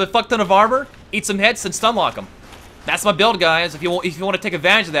 Have a fuck ton of armor, eat some hits, and stun lock him. That's my build, guys. If you want to take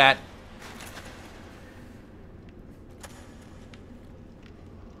advantage of that.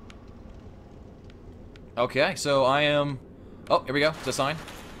 Okay, so I am. Oh, here we go. It's a sign.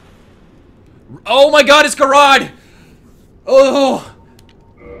 Oh my God, it's Garad! Oh.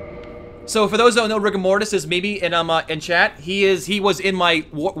 So for those who don't know, Rigor Mortis is maybe in chat. He was in my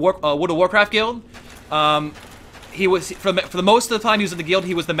World of Warcraft guild. He was for the most of the time he was in the guild.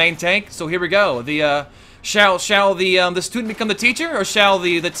 He was the main tank. So here we go. Shall the student become the teacher, or shall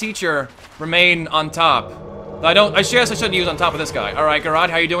the teacher remain on top? I guess I shouldn't use on top of this guy. All right, Garad,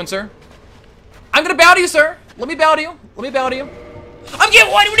 how you doing, sir? I'm gonna bow to you, sir. Let me bow to you. Let me bow to you. What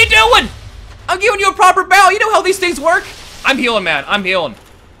are you doing? I'm giving you a proper bow. You know how these things work. I'm healing, man. I'm healing.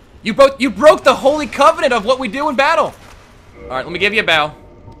 You broke the holy covenant of what we do in battle. All right, let me give you a bow.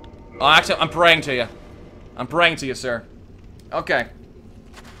 Oh, actually, I'm praying to you. I'm praying to you, sir. Okay.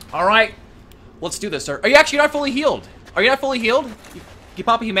 All right. Let's do this, sir. Are you actually not fully healed? Are you not fully healed? You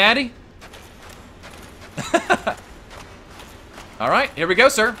pop a humanity? Alright, here we go,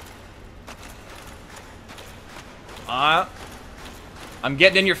 sir. I'm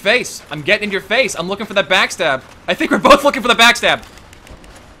getting in your face. I'm getting in your face. I'm looking for that backstab. I think we're both looking for the backstab.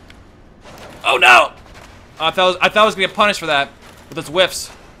 Oh no! I thought I was gonna get punished for that with its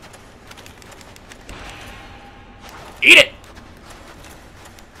whiffs. Eat it!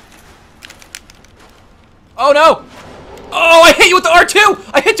 Oh no! Oh, I hit you with the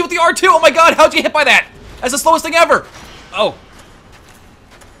R2! I hit you with the R2! Oh my god, how'd you get hit by that? That's the slowest thing ever! Oh.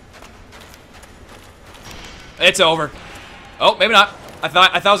 It's over. Oh, maybe not. I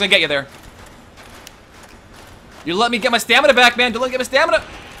thought I was gonna get you there. You let me get my stamina back, man. Don't let me get my stamina.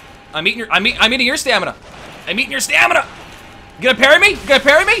 I'm eating your stamina. I'm eating your stamina. You gonna parry me? You gonna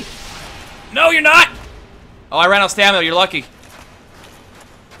parry me? No, you're not. Oh, I ran out of stamina. You're lucky.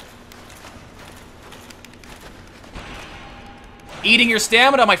 Eating your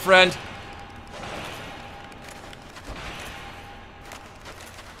stamina, my friend.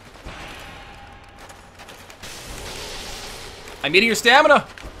 I'm eating your stamina.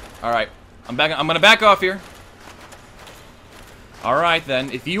 All right, I'm gonna back off here. All right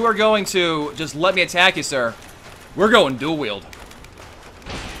then. If you are going to just let me attack you, sir, we're going dual wield.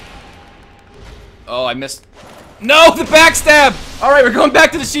 Oh, I missed. No, the backstab. All right, we're going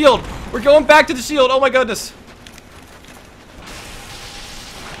back to the shield. We're going back to the shield. Oh my goodness.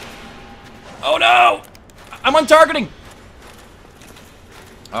 Oh no! I'm on targeting.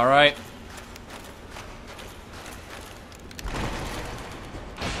 All right.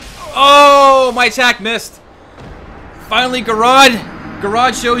 Oh, my attack missed. Finally,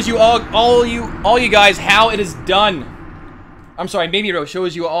 Garage shows you all you guys how it is done. I'm sorry, Maybe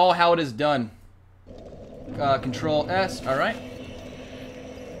shows you all how it is done. Control S. All right.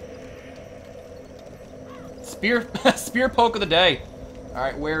 Spear poke of the day. All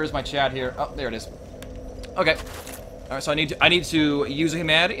right, where is my chat here? Oh, there it is. Okay. All right, so I need to use a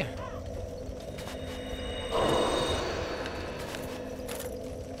humanity.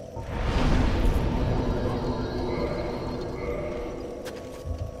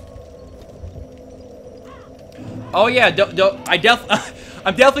 Oh yeah, I'm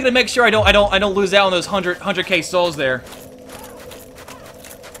definitely gonna make sure I don't lose out on those 100k souls there.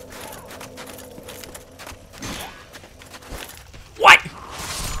 What?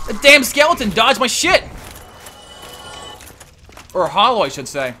 The damn skeleton dodged my shit. Or hollow, I should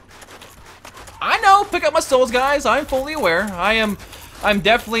say. I know, pick up my souls, guys. I'm fully aware. I'm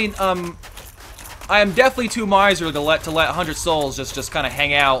definitely too miserly to let 100 souls just kind of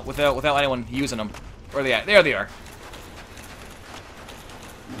hang out without anyone using them. Where are they at? There they are.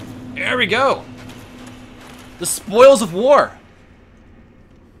 There we go. The spoils of war.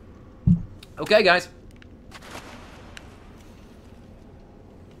 Okay, guys.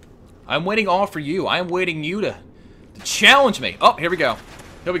 I'm waiting all for you. I'm waiting you to challenge me. Oh, here we go.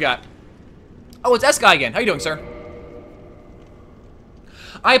 Here we got. Oh, it's S-Guy again. How you doing, sir?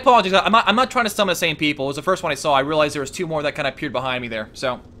 I apologize. I'm not trying to summon the same people. It was the first one I saw. I realized there was two more that kind of appeared behind me there.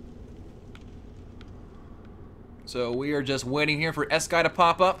 So we are just waiting here for S-Guy to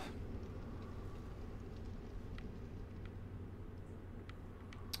pop up.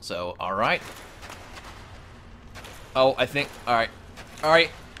 So, alright. Oh, I think, alright.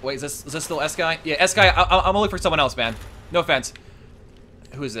 Alright, wait, is this still S-Guy? Yeah, S-Guy, I'm gonna look for someone else, man. No offense.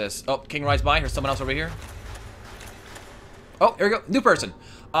 Who is this? Oh, King rides by, here's someone else over here. Oh, here we go, new person.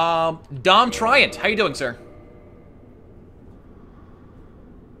 Dom Triant, how you doing, sir?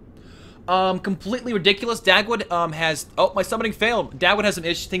 Completely ridiculous. Dagwood has. Oh, my summoning failed. Dagwood has some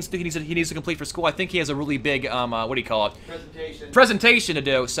issues, things he needs to complete for school. I think he has a really big what do you call it? Presentation to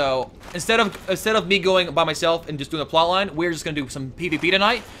do. So instead of me going by myself and just doing a plot line, we're just gonna do some PvP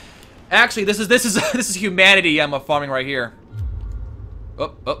tonight. Actually, this is humanity I'm farming right here.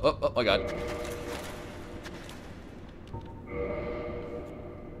 Oh my god.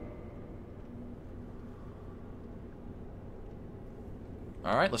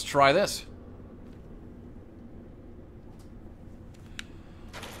 Alright, let's try this.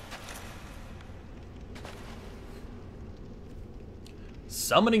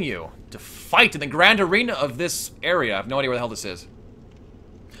 Summoning you to fight in the grand arena of this area. I have no idea where the hell this is.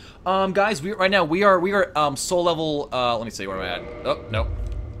 Guys, right now we are soul level. Let me see where we're at. Oh no.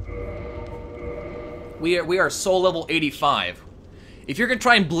 We are soul level 85. If you're gonna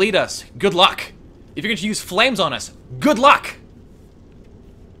try and bleed us, good luck. If you're gonna use flames on us, good luck.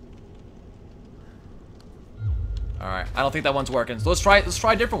 All right, I don't think that one's working. So let's try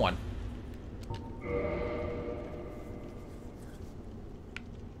a different one.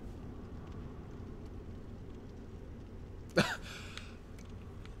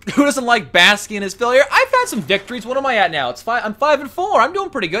 Who doesn't like basking in his failure? I've had some victories. What am I at now? I'm 5-4. I'm doing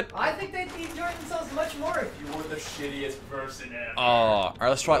pretty good. I think they'd be enjoying themselves much more if you were the shittiest person ever. Oh, all right.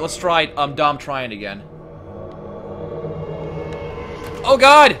 Let's try. Dom trying again. Oh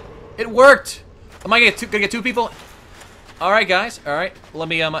God, it worked. Am I gonna get two people? All right, guys. All right. Let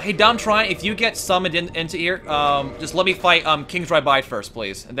me. Hey, Dom, try. If you get summoned into here, just let me fight King's Ride first,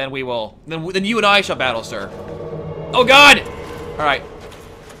 please, and then we will. Then you and I shall battle, sir. Oh God. All right.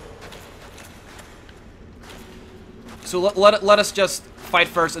 So let us just fight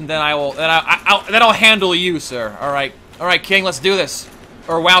first, and then I'll handle you, sir. All right, King. Let's do this.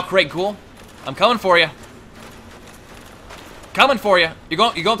 Or wow, great, cool. I'm coming for you. Coming for you. You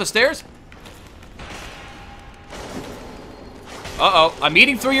going up the stairs? Uh-oh. I'm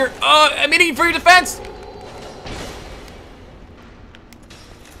eating through your defense.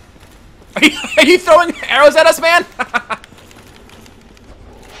 Are you throwing arrows at us, man?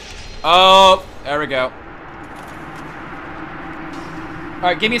 Oh, there we go. All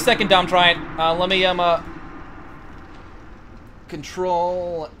right, give me a second, Dom. Try it. Let me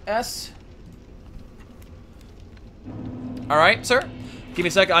Control S. All right, sir. Give me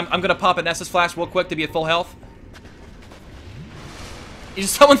a second. I'm gonna pop an Estus flash real quick to be at full health. You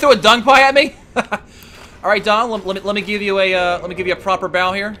just someone threw a dung pie at me? All right, Don. Let me give you a proper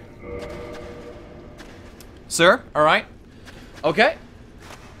bow here, sir. All right. Okay.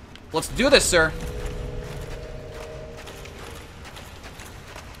 Let's do this, sir.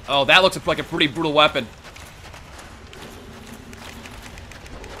 Oh, that looks like a pretty brutal weapon.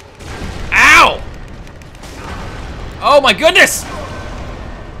 Ow! Oh my goodness!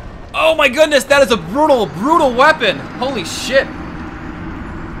 Oh my goodness, that is a brutal, brutal weapon. Holy shit.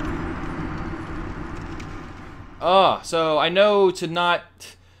 So I know to not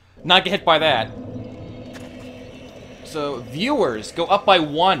get hit by that. So viewers go up by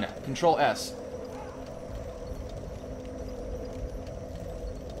 1. Control S.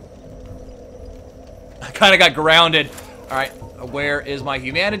 I kind of got grounded. All right, where is my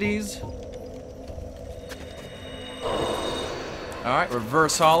humanities? All right,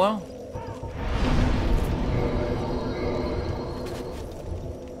 reverse hollow.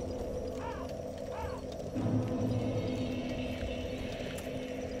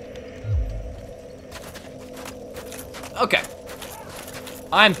 Okay.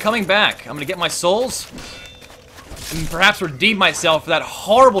 I'm coming back. I'm gonna get my souls and perhaps redeem myself for that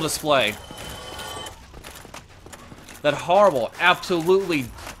horrible display. That horrible, absolutely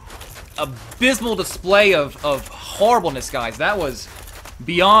abysmal display of horribleness, guys. That was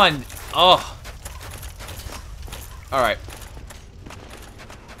beyond, oh. All right.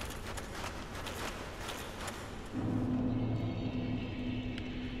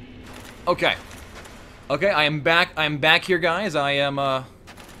 Okay. Okay, I am back here, guys. I am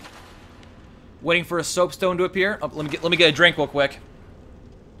waiting for a soapstone to appear. Oh, let me get a drink real quick.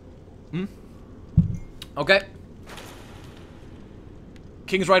 Okay.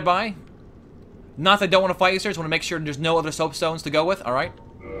 King's right by. Not that I don't want to fight you, sir. Just want to make sure there's no other soapstones to go with. All right.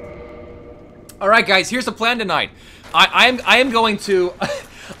 All right, guys. Here's the plan tonight. I am going to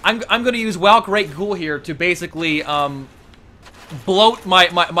I'm going to use Wow Great Ghoul here to basically bloat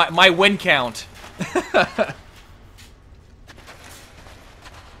my win count.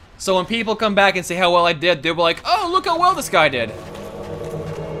 So when people come back and say how well I did, they'll be like, "Oh, look how well this guy did."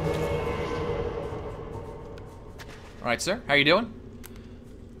 All right, sir. How you doing?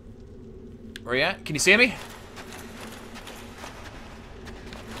 Where you at? Can you see me?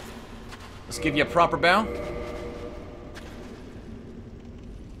 Let's give you a proper bow.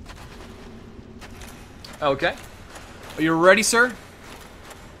 Okay. Are you ready, sir?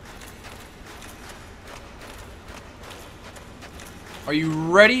 Are you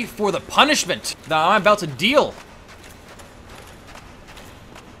ready for the punishment that I'm about to deal?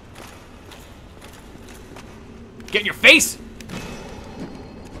 Get in your face!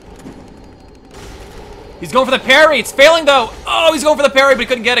 He's going for the parry. It's failing, though. Oh, he's going for the parry, but he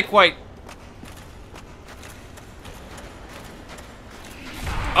couldn't get it quite.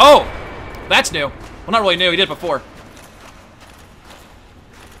 Oh, that's new. Well, not really new. He did it before.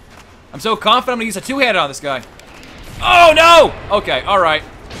 I'm so confident I'm going to use a two-handed on this guy. Oh, no! Okay, all right.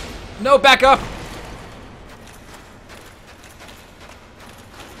 No, back up.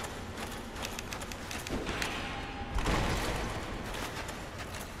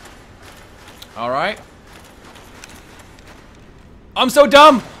 All right. I'm so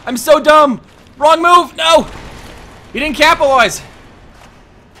dumb! I'm so dumb! Wrong move! No! He didn't capitalize!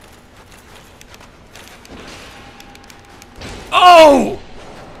 Oh!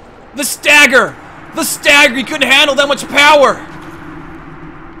 The stagger! The stagger! He couldn't handle that much power!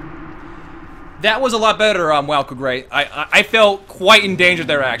 That was a lot better, Wildco Gray. I felt quite in danger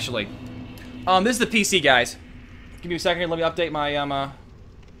there, actually. This is the PC, guys. Give me a second here. Let me update my,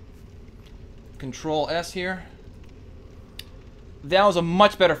 Control S here. That was a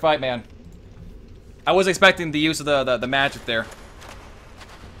much better fight, man. I was expecting the use of the magic there.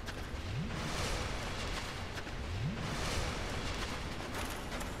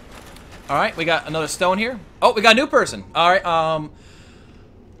 Alright, we got another stone here. Oh, we got a new person. Alright,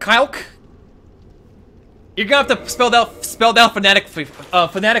 Kylk. You're gonna have to spell down phonetically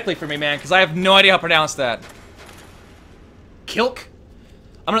for me, man, because I have no idea how to pronounce that. Kilk?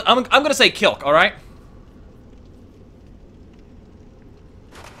 I'm gonna say Kilk, alright?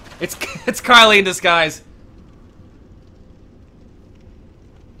 It's Kylie in disguise.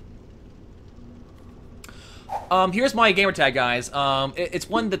 Here's my gamer tag, guys. It's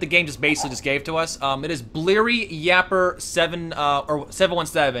one that the game just basically gave to us. It is Bleary Yapper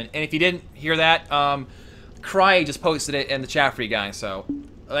 717, and if you didn't hear that, Cry just posted it in the chat for you guys. So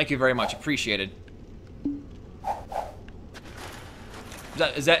thank you very much, appreciated.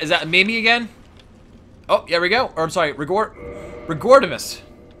 Is that Mimi again? Oh, yeah, we go. Or I'm sorry, Regordimus.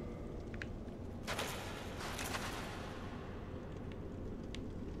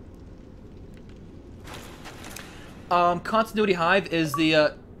 Continuity Hive is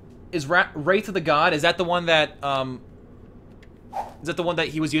the Wraith of the God. Is that the one that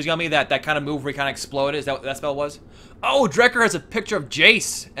he was using on me? That kind of move where he kind of exploded. Is that what that spell was? Oh, Drecker has a picture of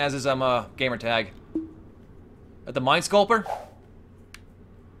Jace as his gamer tag. At the Mind Sculptor.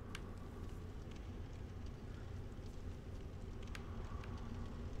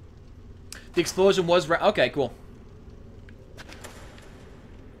 The explosion was okay. Cool.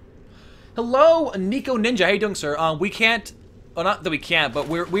 Hello, Nico Ninja. How you doing, sir? We can't. Oh, not that we can't, but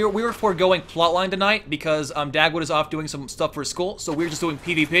we were foregoing plotline tonight because Dagwood is off doing some stuff for school, so we're just doing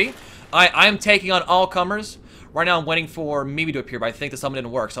PvP. I am taking on all comers. Right now, I'm waiting for Mimi to appear, but I think the summon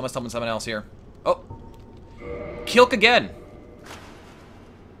didn't work, so I'm gonna summon someone else here. Oh, Kilk again.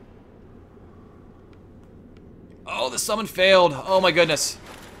 Oh, the summon failed. Oh my goodness.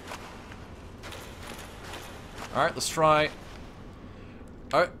 All right, let's try.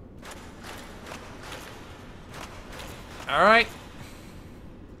 All right. All right.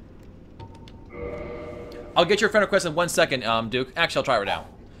 I'll get your friend request in 1 second, Duke. Actually, I'll try it right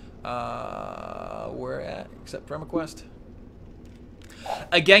now. Where at? Accept friend request.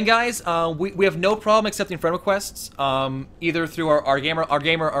 Again, guys, we have no problem accepting friend requests. Either through our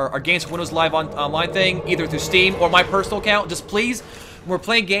Games for Windows Live online thing, either through Steam or my personal account. Just please, when we're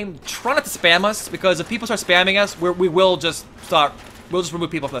playing a game, try not to spam us, because if people start spamming us, we will just start. We'll just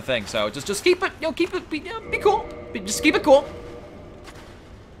remove people from the thing. So just keep it, be cool. Just keep it cool.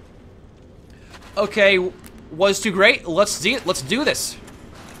 Okay, was too great. Let's see it. Let's do this.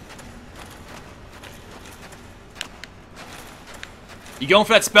 You going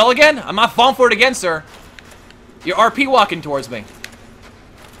for that spell again? I'm not falling for it again, sir. You're RP walking towards me.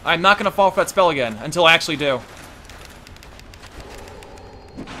 I'm not gonna fall for that spell again until I actually do.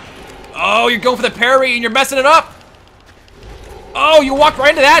 Oh, you're going for the parry and you're messing it up. Oh, you walked right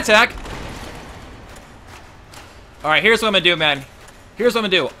into that attack. Alright, here's what I'm gonna do, man. Here's what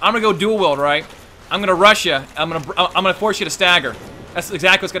I'm gonna do. I'm gonna go dual wield, right? I'm gonna rush you. I'm gonna force you to stagger. That's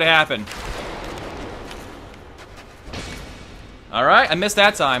exactly what's gonna happen. Alright, I missed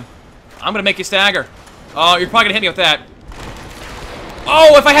that time. I'm gonna make you stagger. Oh, you're probably gonna hit me with that.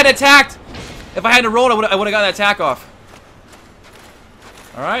 Oh, if I had attacked! If I hadn't rolled, I would've got that attack off.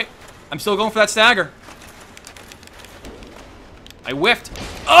 Alright. I'm still going for that stagger. I whiffed.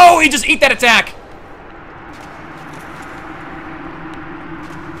 Oh, he just ate that attack!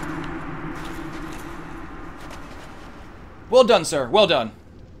 Well done, sir. Well done.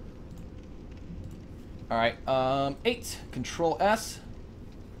 Alright, 8. Control S.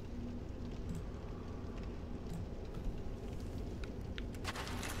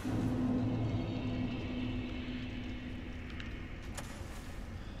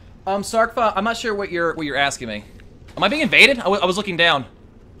 Sarkfa, I'm not sure what you're asking me. Am I being invaded? I was looking down.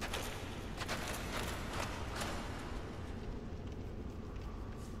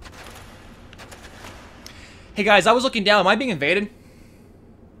 Hey guys, I was looking down. Am I being invaded?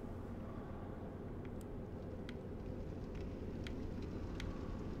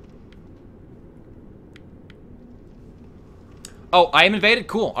 Oh, I am invaded?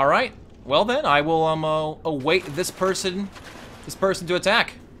 Cool. All right. Well then, I will await this person to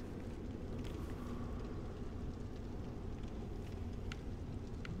attack.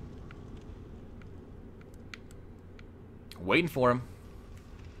 Waiting for him.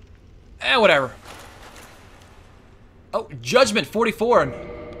 Whatever. Oh, Judgment 44.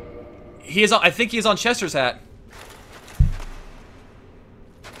 He is on, I think he is on Chester's hat.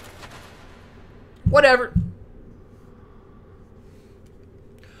 Whatever.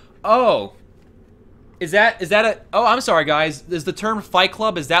 Oh. Is that a... Oh, I'm sorry, guys. Is the term Fight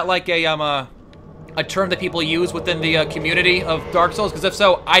Club, is that like a term that people use within the community of Dark Souls? Because if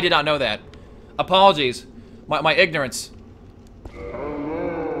so, I did not know that. Apologies. My ignorance.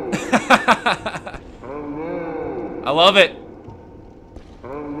 I love it.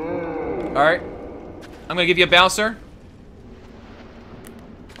 Alright. I'm gonna give you a bouncer.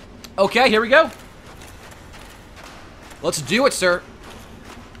 Okay, here we go. Let's do it, sir.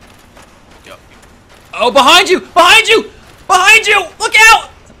 Oh, behind you! Behind you! Behind you! Look out!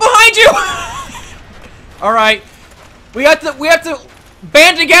 Behind you! Alright. We have to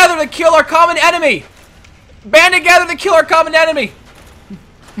band together to kill our common enemy! Band together to kill our common enemy!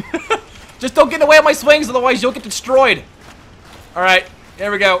 Just don't get in the way of my swings, otherwise you'll get destroyed. Alright,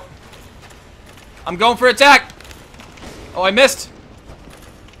 here we go. I'm going for attack. Oh, I missed.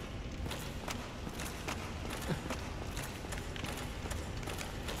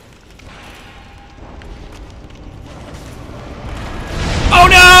 Oh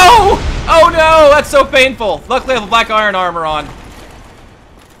no! Oh no! That's so painful. Luckily I have a black iron armor on.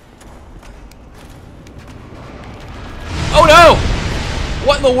 Oh no!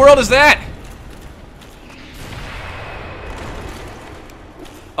 What in the world is that?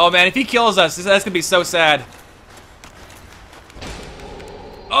 Oh man, if he kills us, that's gonna be so sad.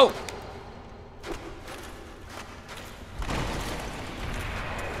 Oh!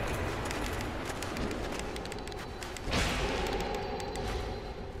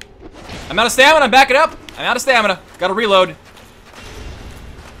 I'm out of stamina, I'm backing up. I'm out of stamina. Gotta reload.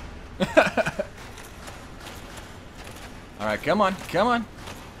 Alright, come on, come on.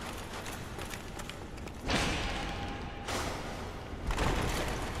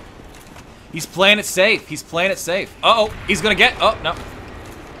 He's playing it safe. He's playing it safe. Uh-oh, he's gonna get... Oh, no.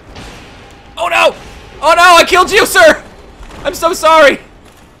 Oh, no! Oh, no, I killed you, sir! I'm so sorry.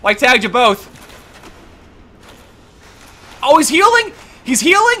 I tagged you both. Oh, he's healing? He's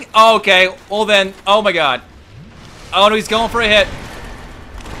healing? Oh, okay. Well, then... Oh, my God. Oh, no, he's going for a hit.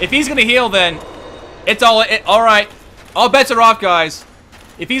 If he's gonna heal, then... It's all... all right. All bets are off, guys.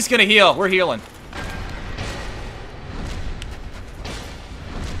 If he's gonna heal, we're healing.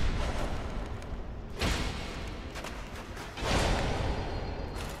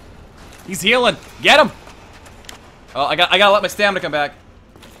 He's healing. Get him. Oh, I gotta let my stamina come back.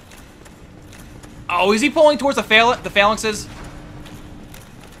 Oh, is he pulling towards the phalanxes?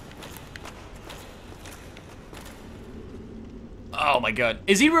 Oh my God.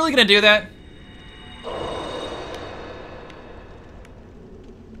 Is he really gonna do that?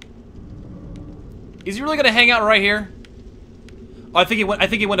 Is he really gonna hang out right here? Oh, I think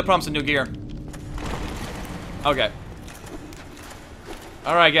he went to pump some new gear. Okay.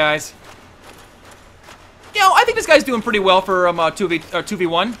 All right, guys. You know, I think this guy's doing pretty well for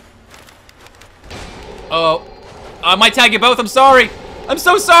 2v1. Oh, I might tag you both. I'm sorry. I'm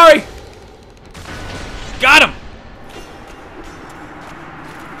so sorry. Got him.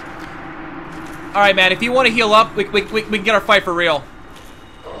 All right, man. If you want to heal up, we can get our fight for real.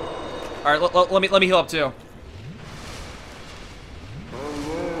 All right, let me heal up too.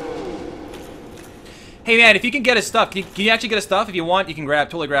 Hey, man, if you can get his stuff, can you actually get his stuff? If you want, you can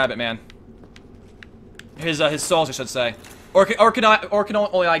totally grab it, man. His souls, I should say, or can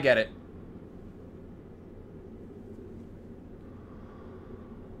only I get it?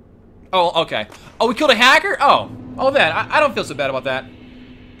 Oh, okay. Oh, we killed a hacker? Oh, then I don't feel so bad about that.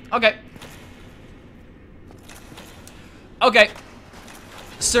 Okay. Okay.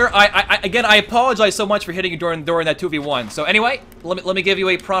 Sir, again, I apologize so much for hitting you during that 2v1. So anyway, let me give you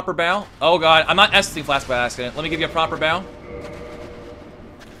a proper bow. Oh God, I'm not essenting flask by accident. Let me give you a proper bow.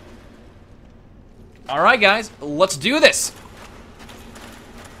 All right, guys, let's do this.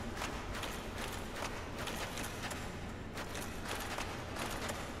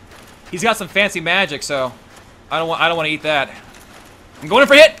 He's got some fancy magic, so I don't want to eat that. I'm going in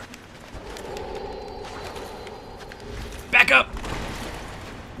for a hit. Back up.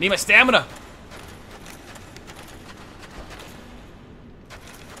 Need my stamina.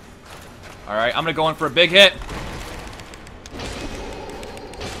 All right, I'm gonna go in for a big hit.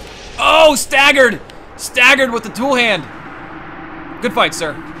 Oh, staggered! Staggered with the tool hand. Good fight,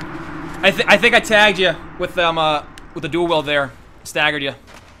 sir. I think I tagged you with the dual wield there. Staggered you.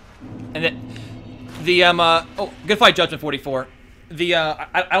 And then oh, good fight, Judgment 44.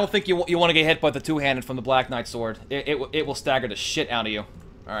 I don't think you want to get hit by the two-handed from the Black Knight sword. It will stagger the shit out of you.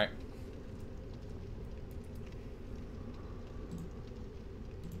 All right.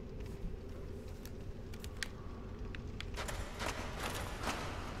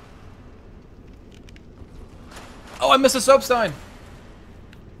 Oh, I missed a soapstein.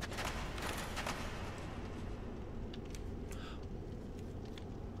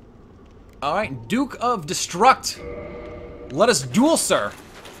 Alright, Duke of Destruct. Let us duel, sir.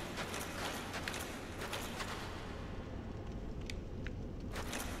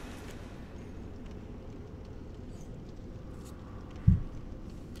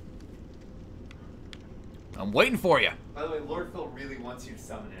 I'm waiting for you. By the way, Lord Phil really wants you to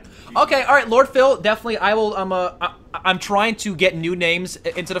summon him. Okay, all right, Lord Phil, definitely. I will. I'm trying to get new names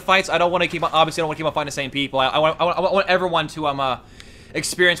into the fights. I don't want to keep. Obviously, I don't want to keep on fighting the same people. I want everyone to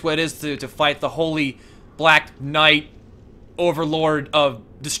experience what it is to fight the Holy Black Knight, Overlord of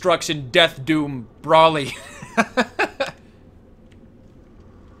Destruction, Death, Doom, Brawli.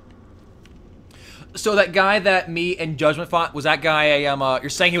 So that guy that me and Judgment fought, was that guy a you're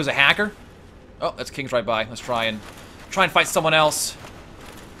saying he was a hacker? Oh, that's King's right by. Let's try and fight someone else.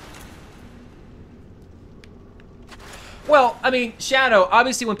 Well, I mean, Shadow,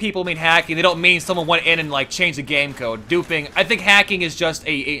 obviously when people mean hacking, they don't mean someone went in and, like, changed the game code. Duping, I think hacking is just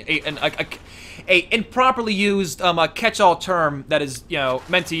a improperly used catch-all term that is, you know,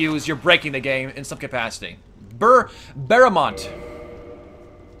 meant to use you're breaking the game in some capacity. Beramont.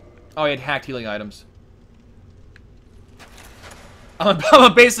 Oh, he had hacked healing items.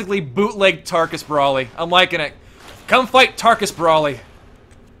 I'm basically bootleg Tarkus Brawli. I'm liking it. Come fight Tarkus Brawli.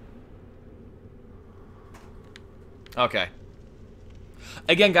 Okay.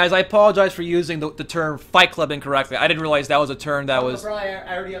 Again, guys, I apologize for using the term Fight Club incorrectly. I didn't realize that was a term that was...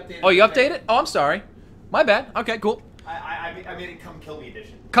 I already updated. Oh, you updated? Oh, I'm sorry. My bad. Okay, cool. I made it Come Kill Me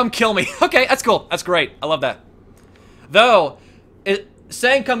edition. Come kill me. Okay, that's cool. That's great. I love that. Though,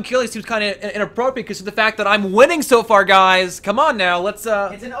 saying come kill me seems kind of inappropriate because of the fact that I'm winning so far, guys. Come on now, let's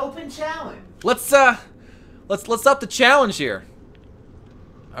It's an open challenge. Let's up the challenge here.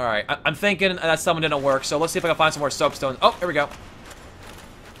 All right, I'm thinking that someone didn't work, so let's see if I can find some more soapstones. Oh, here we go.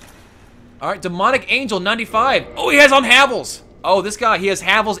 All right, Demonic Angel 95. Oh, he has on Havels. Oh, this guy, he has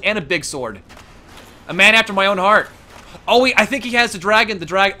Havels and a big sword. A man after my own heart. Oh, I think he has the dragon.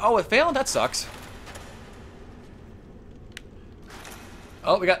 Oh, it failed. That sucks.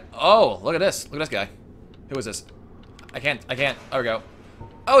 Oh, we got... Oh, look at this. Look at this guy. Who is this? I can't. There we go.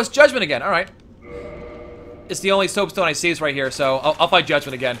 Oh, it's Judgment again. All right. It's the only soapstone I see is right here, so I'll fight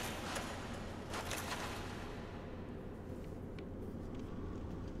Judgment again.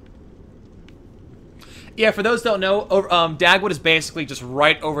 Yeah, for those who don't know, Dagwood is basically just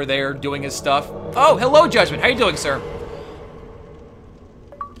right over there doing his stuff. Oh, hello, Judgment. How you doing, sir?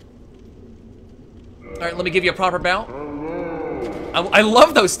 All right, let me give you a proper bow. I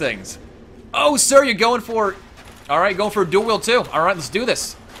love those things. Oh, sir, you're going for... All right, going for a dual wield, too. All right, let's do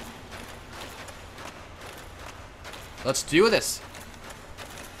this. Let's do this.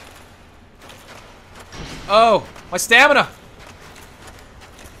 Oh, my stamina.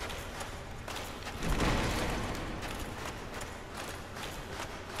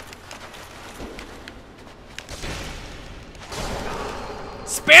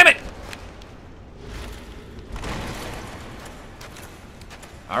 Spam it.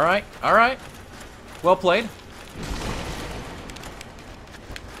 All right, all right. Well played.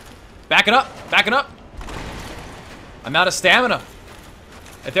 Backing up, backing up. I'm out of stamina.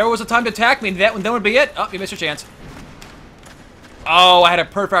 If there was a time to attack me, that would be it. Oh, you missed your chance. Oh, I had a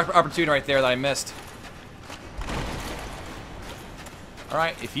perfect opportunity right there that I missed. All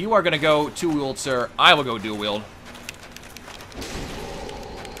right, if you are gonna go two-wield, sir, I will go dual-wield.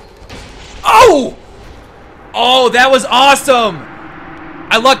 Oh! Oh, that was awesome!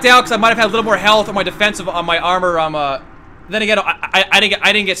 I lucked out because I might have had a little more health on my defensive, on my armor. Then again, I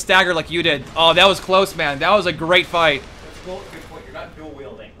didn't get staggered like you did. Oh, that was close, man. That was a great fight. Good point. You're not dual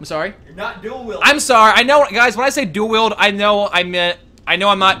wielding. I'm sorry. You're not dual wielding. I'm sorry. I know, guys. When I say dual wield, I know I'm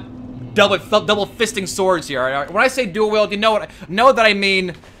not double fisting swords here. When I say dual wield, know that I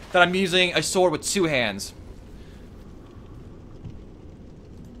mean that I'm using a sword with two hands.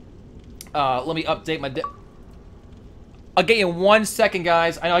 Let me update my. I'll get you in 1 second,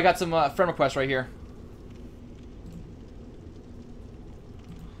 guys. I know I got some friend requests right here.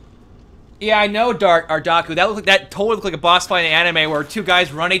 Yeah, I know, Ardaku. That totally looked like a boss fight in anime where two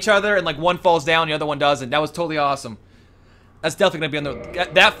guys run each other and like one falls down, the other one doesn't. That was totally awesome. That's definitely gonna be on the.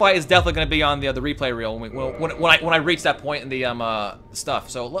 That fight is definitely gonna be on the replay reel when I reach that point in the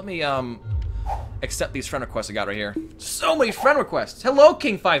stuff. So let me accept these friend requests I got right here. So many friend requests. Hello,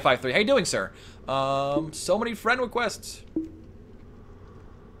 King553. How you doing, sir? So many friend requests.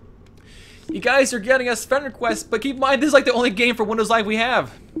 You guys are getting us friend requests, but keep in mind, this is like the only game for Windows Live we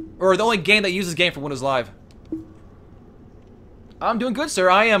have. Or the only game that uses game for Windows Live. I'm doing good, sir.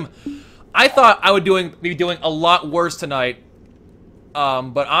 I am I thought I would be doing a lot worse tonight.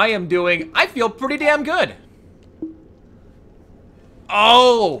 But I feel pretty damn good.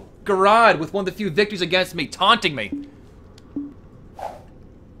 Oh, Garad with one of the few victories against me, taunting me.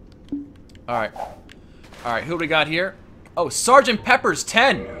 Alright. Alright, who do we got here? Oh, Sergeant Pepper's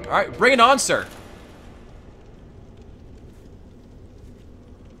 10. Alright, bring it on, sir.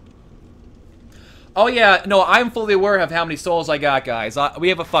 Oh yeah, no, I'm fully aware of how many souls I got, guys. We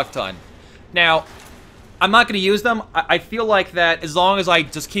have a fuck ton. Now, I'm not going to use them. I feel like that as long as I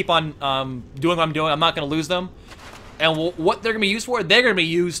just keep on doing what I'm doing, I'm not going to lose them. And what they're going to be used for, they're going to be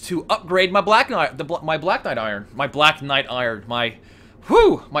used to upgrade my Black Knight, my Black Knight iron. My Black Knight iron. My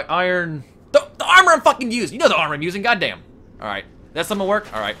iron. The armor I'm fucking using. You know the armor I'm using, goddamn. Alright. That's something to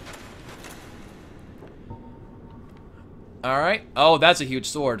work? Alright. Alright. Oh, that's a huge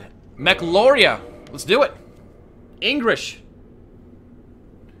sword. Mechloria. Let's do it. English.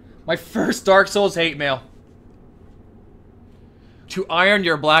 My first Dark Souls hate mail. To iron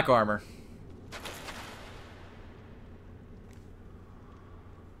your black armor.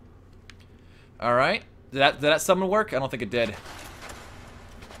 Alright. Did that summon work? I don't think it did.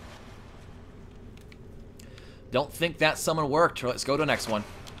 Don't think that summon worked. Let's go to the next one.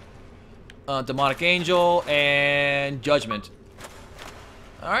 Demonic Angel and Judgment.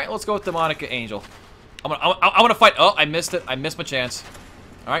 Alright, let's go with Demonic Angel. I'm gonna fight. Oh, I missed it. I missed my chance.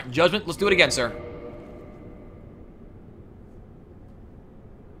 Alright, Judgment. Let's do it again, sir.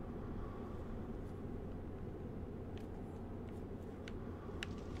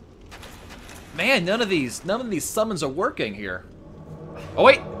 Man, none of these summons are working here. Oh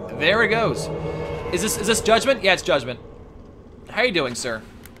wait, there it goes. Is this Judgment? Yeah, it's Judgment. How you doing, sir?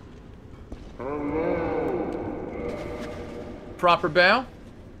 Proper bow.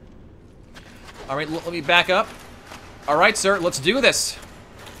 Alright, let me back up. Alright, sir, let's do this.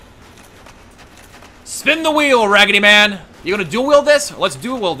 Spin the wheel, Raggedy Man. You gonna dual wield this? Let's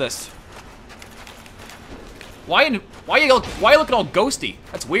dual wield this. Why are you looking all ghosty?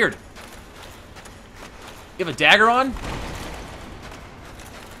 That's weird. You have a dagger on?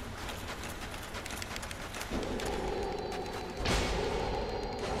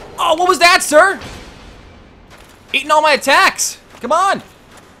 Oh, what was that, sir? Eating all my attacks. Come on.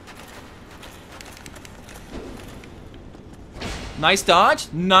 Nice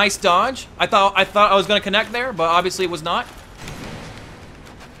dodge. Nice dodge. I thought I was gonna connect there, but obviously it was not.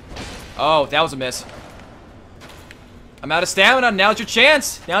 Oh, that was a miss. I'm out of stamina. Now's your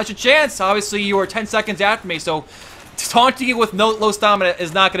chance. Now's your chance. Obviously, you were 10 seconds after me, so taunting you with low stamina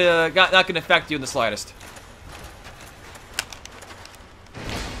is not gonna affect you in the slightest.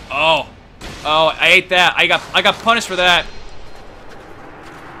 Oh, I ate that. I got punished for that.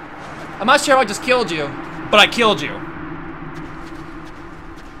 I'm not sure if I just killed you, but I killed you.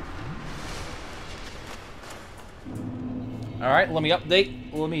 All right, let me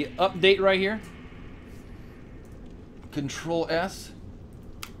update. Let me update right here. Control S.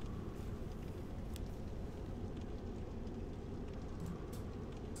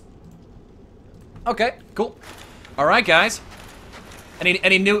 Okay, cool. All right, guys.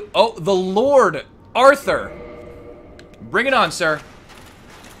 Any new? Oh, the Lord Arthur. Bring it on, sir.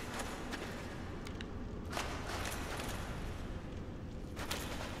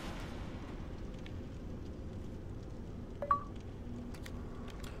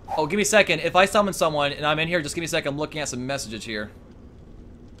 Oh, give me a second. If I summon someone and I'm in here, just give me a second. I'm looking at some messages here.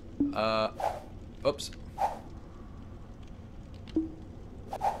 Oops.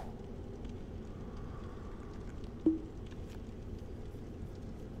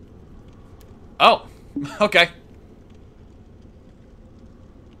 Oh, okay.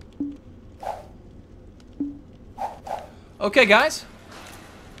 Okay, guys.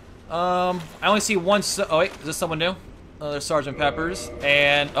 I only see one. Oh wait, is this someone new? There's Sergeant Peppers,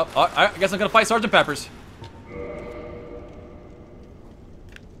 and I guess I'm gonna fight Sergeant Peppers.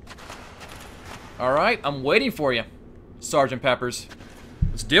 All right, I'm waiting for you, Sergeant Peppers.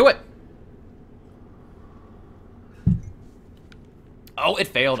 Let's do it. Oh, it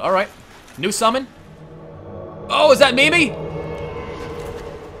failed. All right, new summon. Oh, is that Mimi?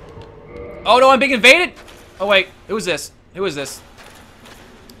 Oh no, I'm being invaded. Oh wait, who is this? Who is this?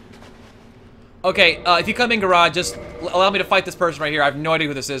 Okay, if you come in garage, just allow me to fight this person right here. I have no idea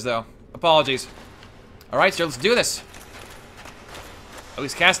who this is, though. Apologies. Alright, so let's do this. Oh,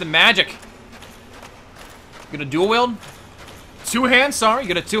 he's casting magic. You gonna dual wield? Two hand, sorry. You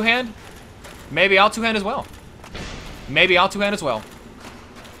gonna two hand? Maybe I'll two hand as well. Maybe I'll two hand as well.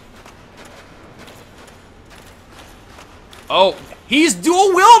 Oh, he's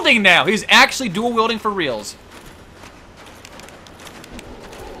dual wielding now. He's actually dual wielding for reals.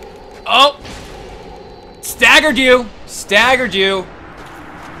 Oh! Staggered you! Staggered you!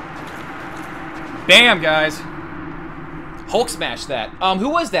 Bam, guys. Hulk smashed that. Who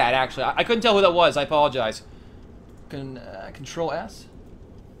was that, actually? I couldn't tell who that was. I apologize. Control S?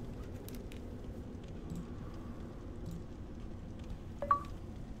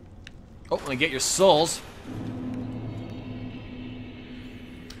 Oh, let me get your souls.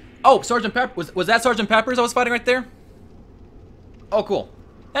 Oh, Sergeant Pepper. Was that Sergeant Pepper's I was fighting right there? Oh, cool.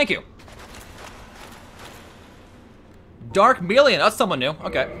 Thank you. Dark Melian. That's someone new.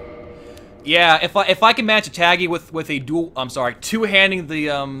 Okay. Yeah, if I can match a taggy with a dual, I'm sorry, two-handing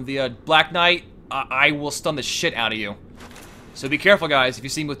the Black Knight, I will stun the shit out of you. So be careful, guys. If you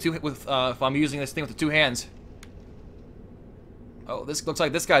see me if I'm using this thing with the two hands. Oh, this looks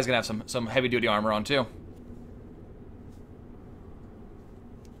like this guy's gonna have some heavy-duty armor on too.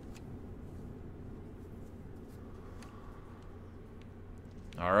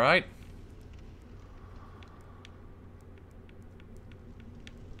 All right.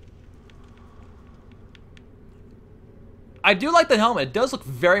 I do like the helmet. It does look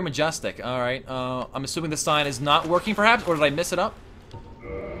very majestic. All right. I'm assuming the sign is not working, perhaps, or did I miss it up?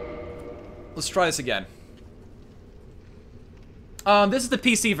 Let's try this again. This is the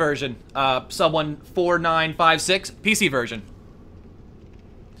PC version. Someone 4956 PC version.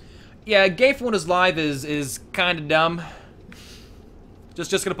 Yeah, Game Phone is live is kind of dumb.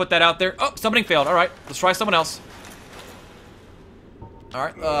 Just gonna put that out there. Oh, summoning failed. All right, let's try someone else. All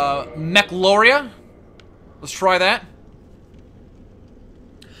right, Mechloria. Let's try that.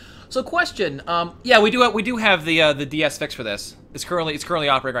 So, question. Yeah, we do have the DS fix for this. It's currently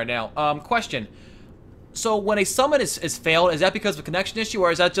operating right now. Question. So when a summon is failed, is that because of a connection issue,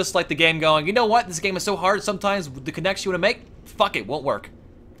 or is that just like the game going, you know what, this game is so hard, sometimes the connection you want to make, fuck it, won't work.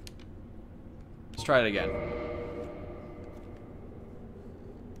 Let's try it again.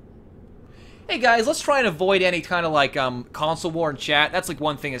 Hey guys, let's try and avoid any kind of like console war in chat. That's like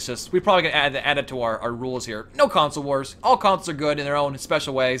one thing. It's just we're probably gonna add it to our rules here. No console wars. All consoles are good in their own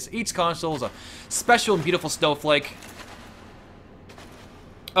special ways. Each console is a special and beautiful snowflake.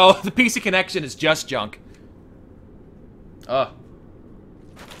 Oh, the PC connection is just junk.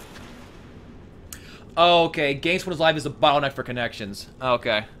 Okay, Games When It's Live is a bottleneck for connections.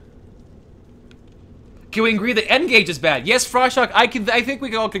 Okay. Can we agree that N gauge is bad? Yes, Frostshock, I think we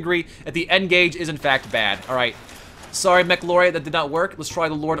can all agree that the N gauge is in fact bad. Alright. Sorry, Mechloria, that did not work. Let's try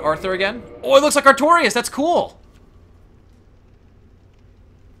the Lord Arthur again. Oh, it looks like Artorias. That's cool.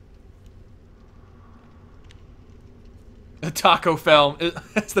 The Taco Film.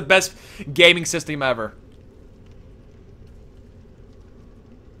 It's the best gaming system ever.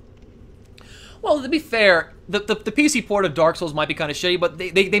 Well, to be fair, the PC port of Dark Souls might be kind of shitty, but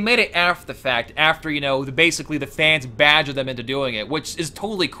they made it after the fact, after, you know, basically the fans badgered them into doing it, which is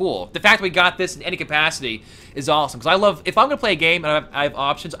totally cool. The fact that we got this in any capacity is awesome, because I love, if I'm going to play a game and I have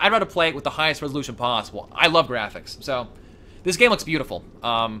options, I'd rather play it with the highest resolution possible. I love graphics, so this game looks beautiful.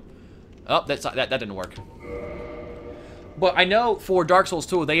 Oh, that didn't work. But I know for Dark Souls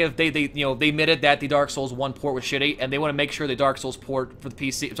 2, they admitted that the Dark Souls 1 port was shitty, and they want to make sure the Dark Souls port for the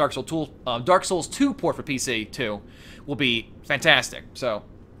PC, Dark Souls 2 port for PC 2 will be fantastic. So,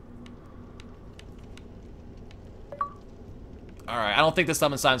 all right, I don't think the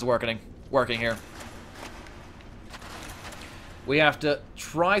summon sign's working here. We have to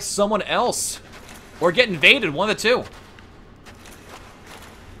try someone else, or get invaded. One of the two.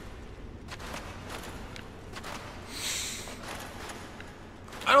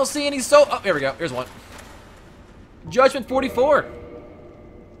 I don't see any oh, here we go. Here's one. Judgment 44.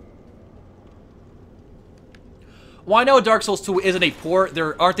 Well, I know Dark Souls 2 isn't a port.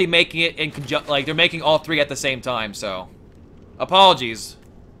 Aren't they making it in like they're making all three at the same time, so apologies.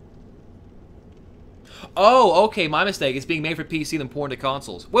 Oh, okay, my mistake. It's being made for PC then ported to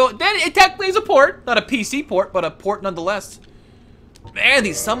consoles. Well, then it technically is a port. Not a PC port, but a port nonetheless. Man,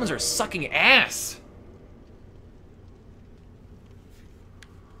 these summons are sucking ass.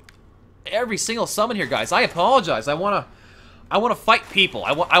 Every single summon here, guys. I apologize. I wanna fight people.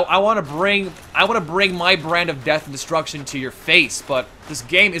 I wanna bring my brand of death and destruction to your face, but this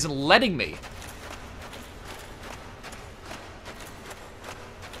game isn't letting me.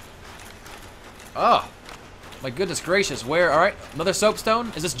 Oh, my goodness gracious! Where? All right, another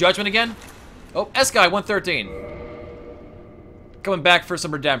soapstone. Is this Judgment again? Oh, S-Guy 113. Coming back for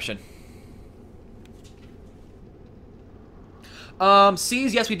some redemption.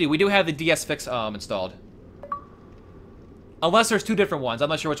 C's, yes we do. We do have the DS fix installed. Unless there's two different ones. I'm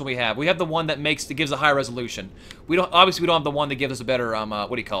not sure which one we have. We have the one that gives a higher resolution. Obviously we don't have the one that gives us a better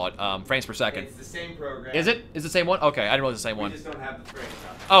what do you call it? Frames per second. It's the same program. Is it? Is it the same one? Okay, I didn't know it was the same one. We just don't have the frames.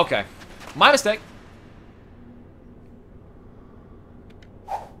 Okay. My mistake.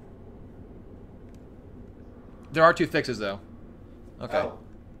 There are 2 fixes, though. Okay. Oh.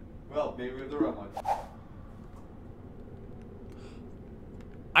 Well, maybe we have the wrong one.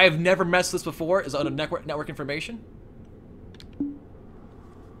 I have never messed this before. Is on a network information.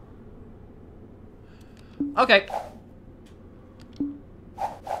 Okay.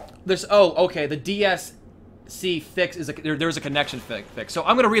 There's okay. The DSC fix is there's a connection fix. So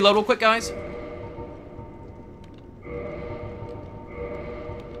I'm gonna reload real quick, guys.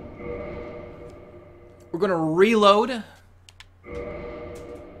 We're gonna reload.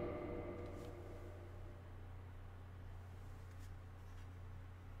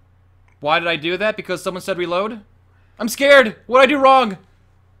 Why did I do that? Because someone said reload? I'm scared! What did I do wrong?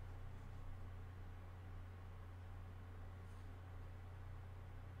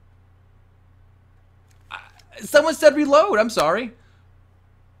 Someone said reload, I'm sorry.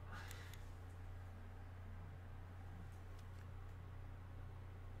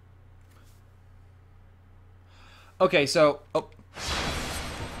 Okay, so... Oh.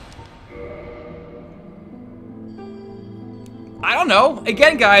 I don't know.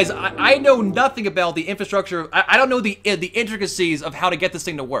 Again, guys, I know nothing about the infrastructure. I don't know the intricacies of how to get this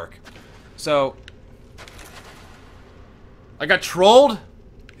thing to work. So... I got trolled?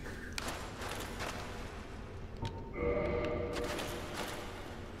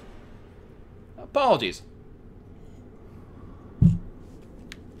 Apologies.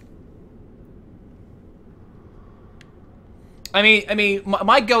 I mean,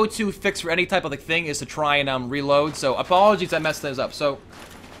 my go-to fix for any type of thing is to try and reload. So apologies, I messed things up. So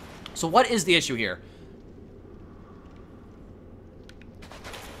what is the issue here?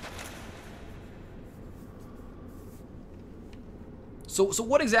 So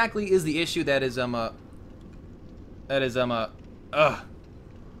what exactly is the issue that is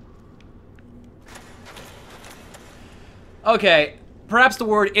Okay, perhaps the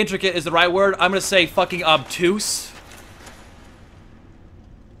word intricate is the right word. I'm gonna say fucking obtuse.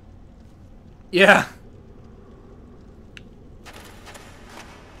 Yeah.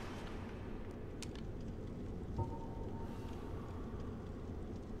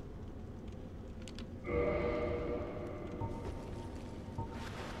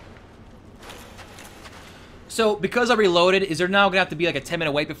 So, because I reloaded, is there now gonna have to be like a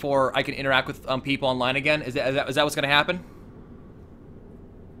 10-minute wait before I can interact with people online again? Is that what's gonna happen?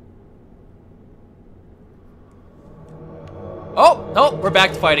 Oh, no, we're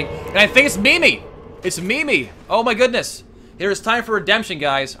back to fighting. And I think it's Mimi. It's Mimi. Oh my goodness. It is time for redemption,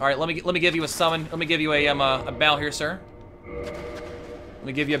 guys. All right, let me give you a summon. Let me give you a bow here, sir. Let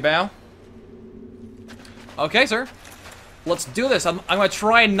me give you a bow. Okay, sir. Let's do this. I'm gonna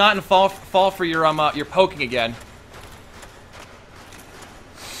try and not fall for your poking again.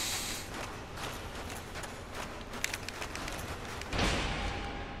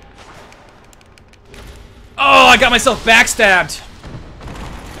 Oh, I got myself backstabbed.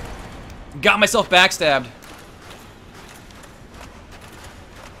 Got myself backstabbed.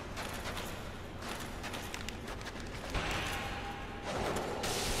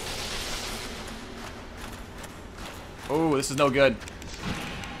 Oh, this is no good.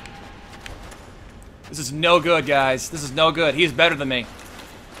 This is no good, guys. This is no good. He is better than me.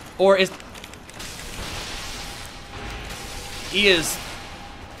 Or is... He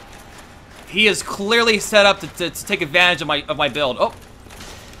is clearly set up to take advantage of my build. Oh.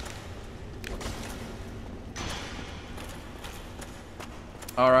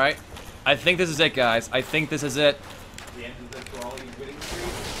 Alright. I think this is it, guys. I think this is it. The end of the Brawli winning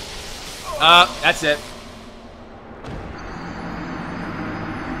streak? That's it.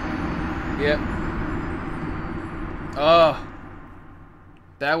 Yep.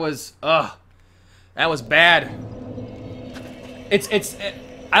 That was bad.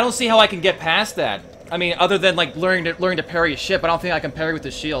 I don't see how I can get past that. I mean, other than like learning to parry a ship, I don't think I can parry with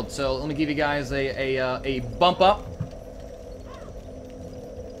the shield. So let me give you guys a bump up.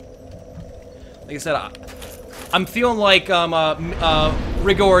 Like I said, I'm feeling like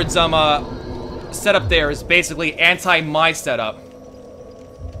Rigord's setup there is basically anti-my setup.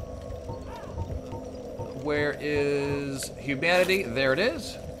 Where is humanity? There it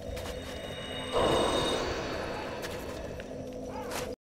is.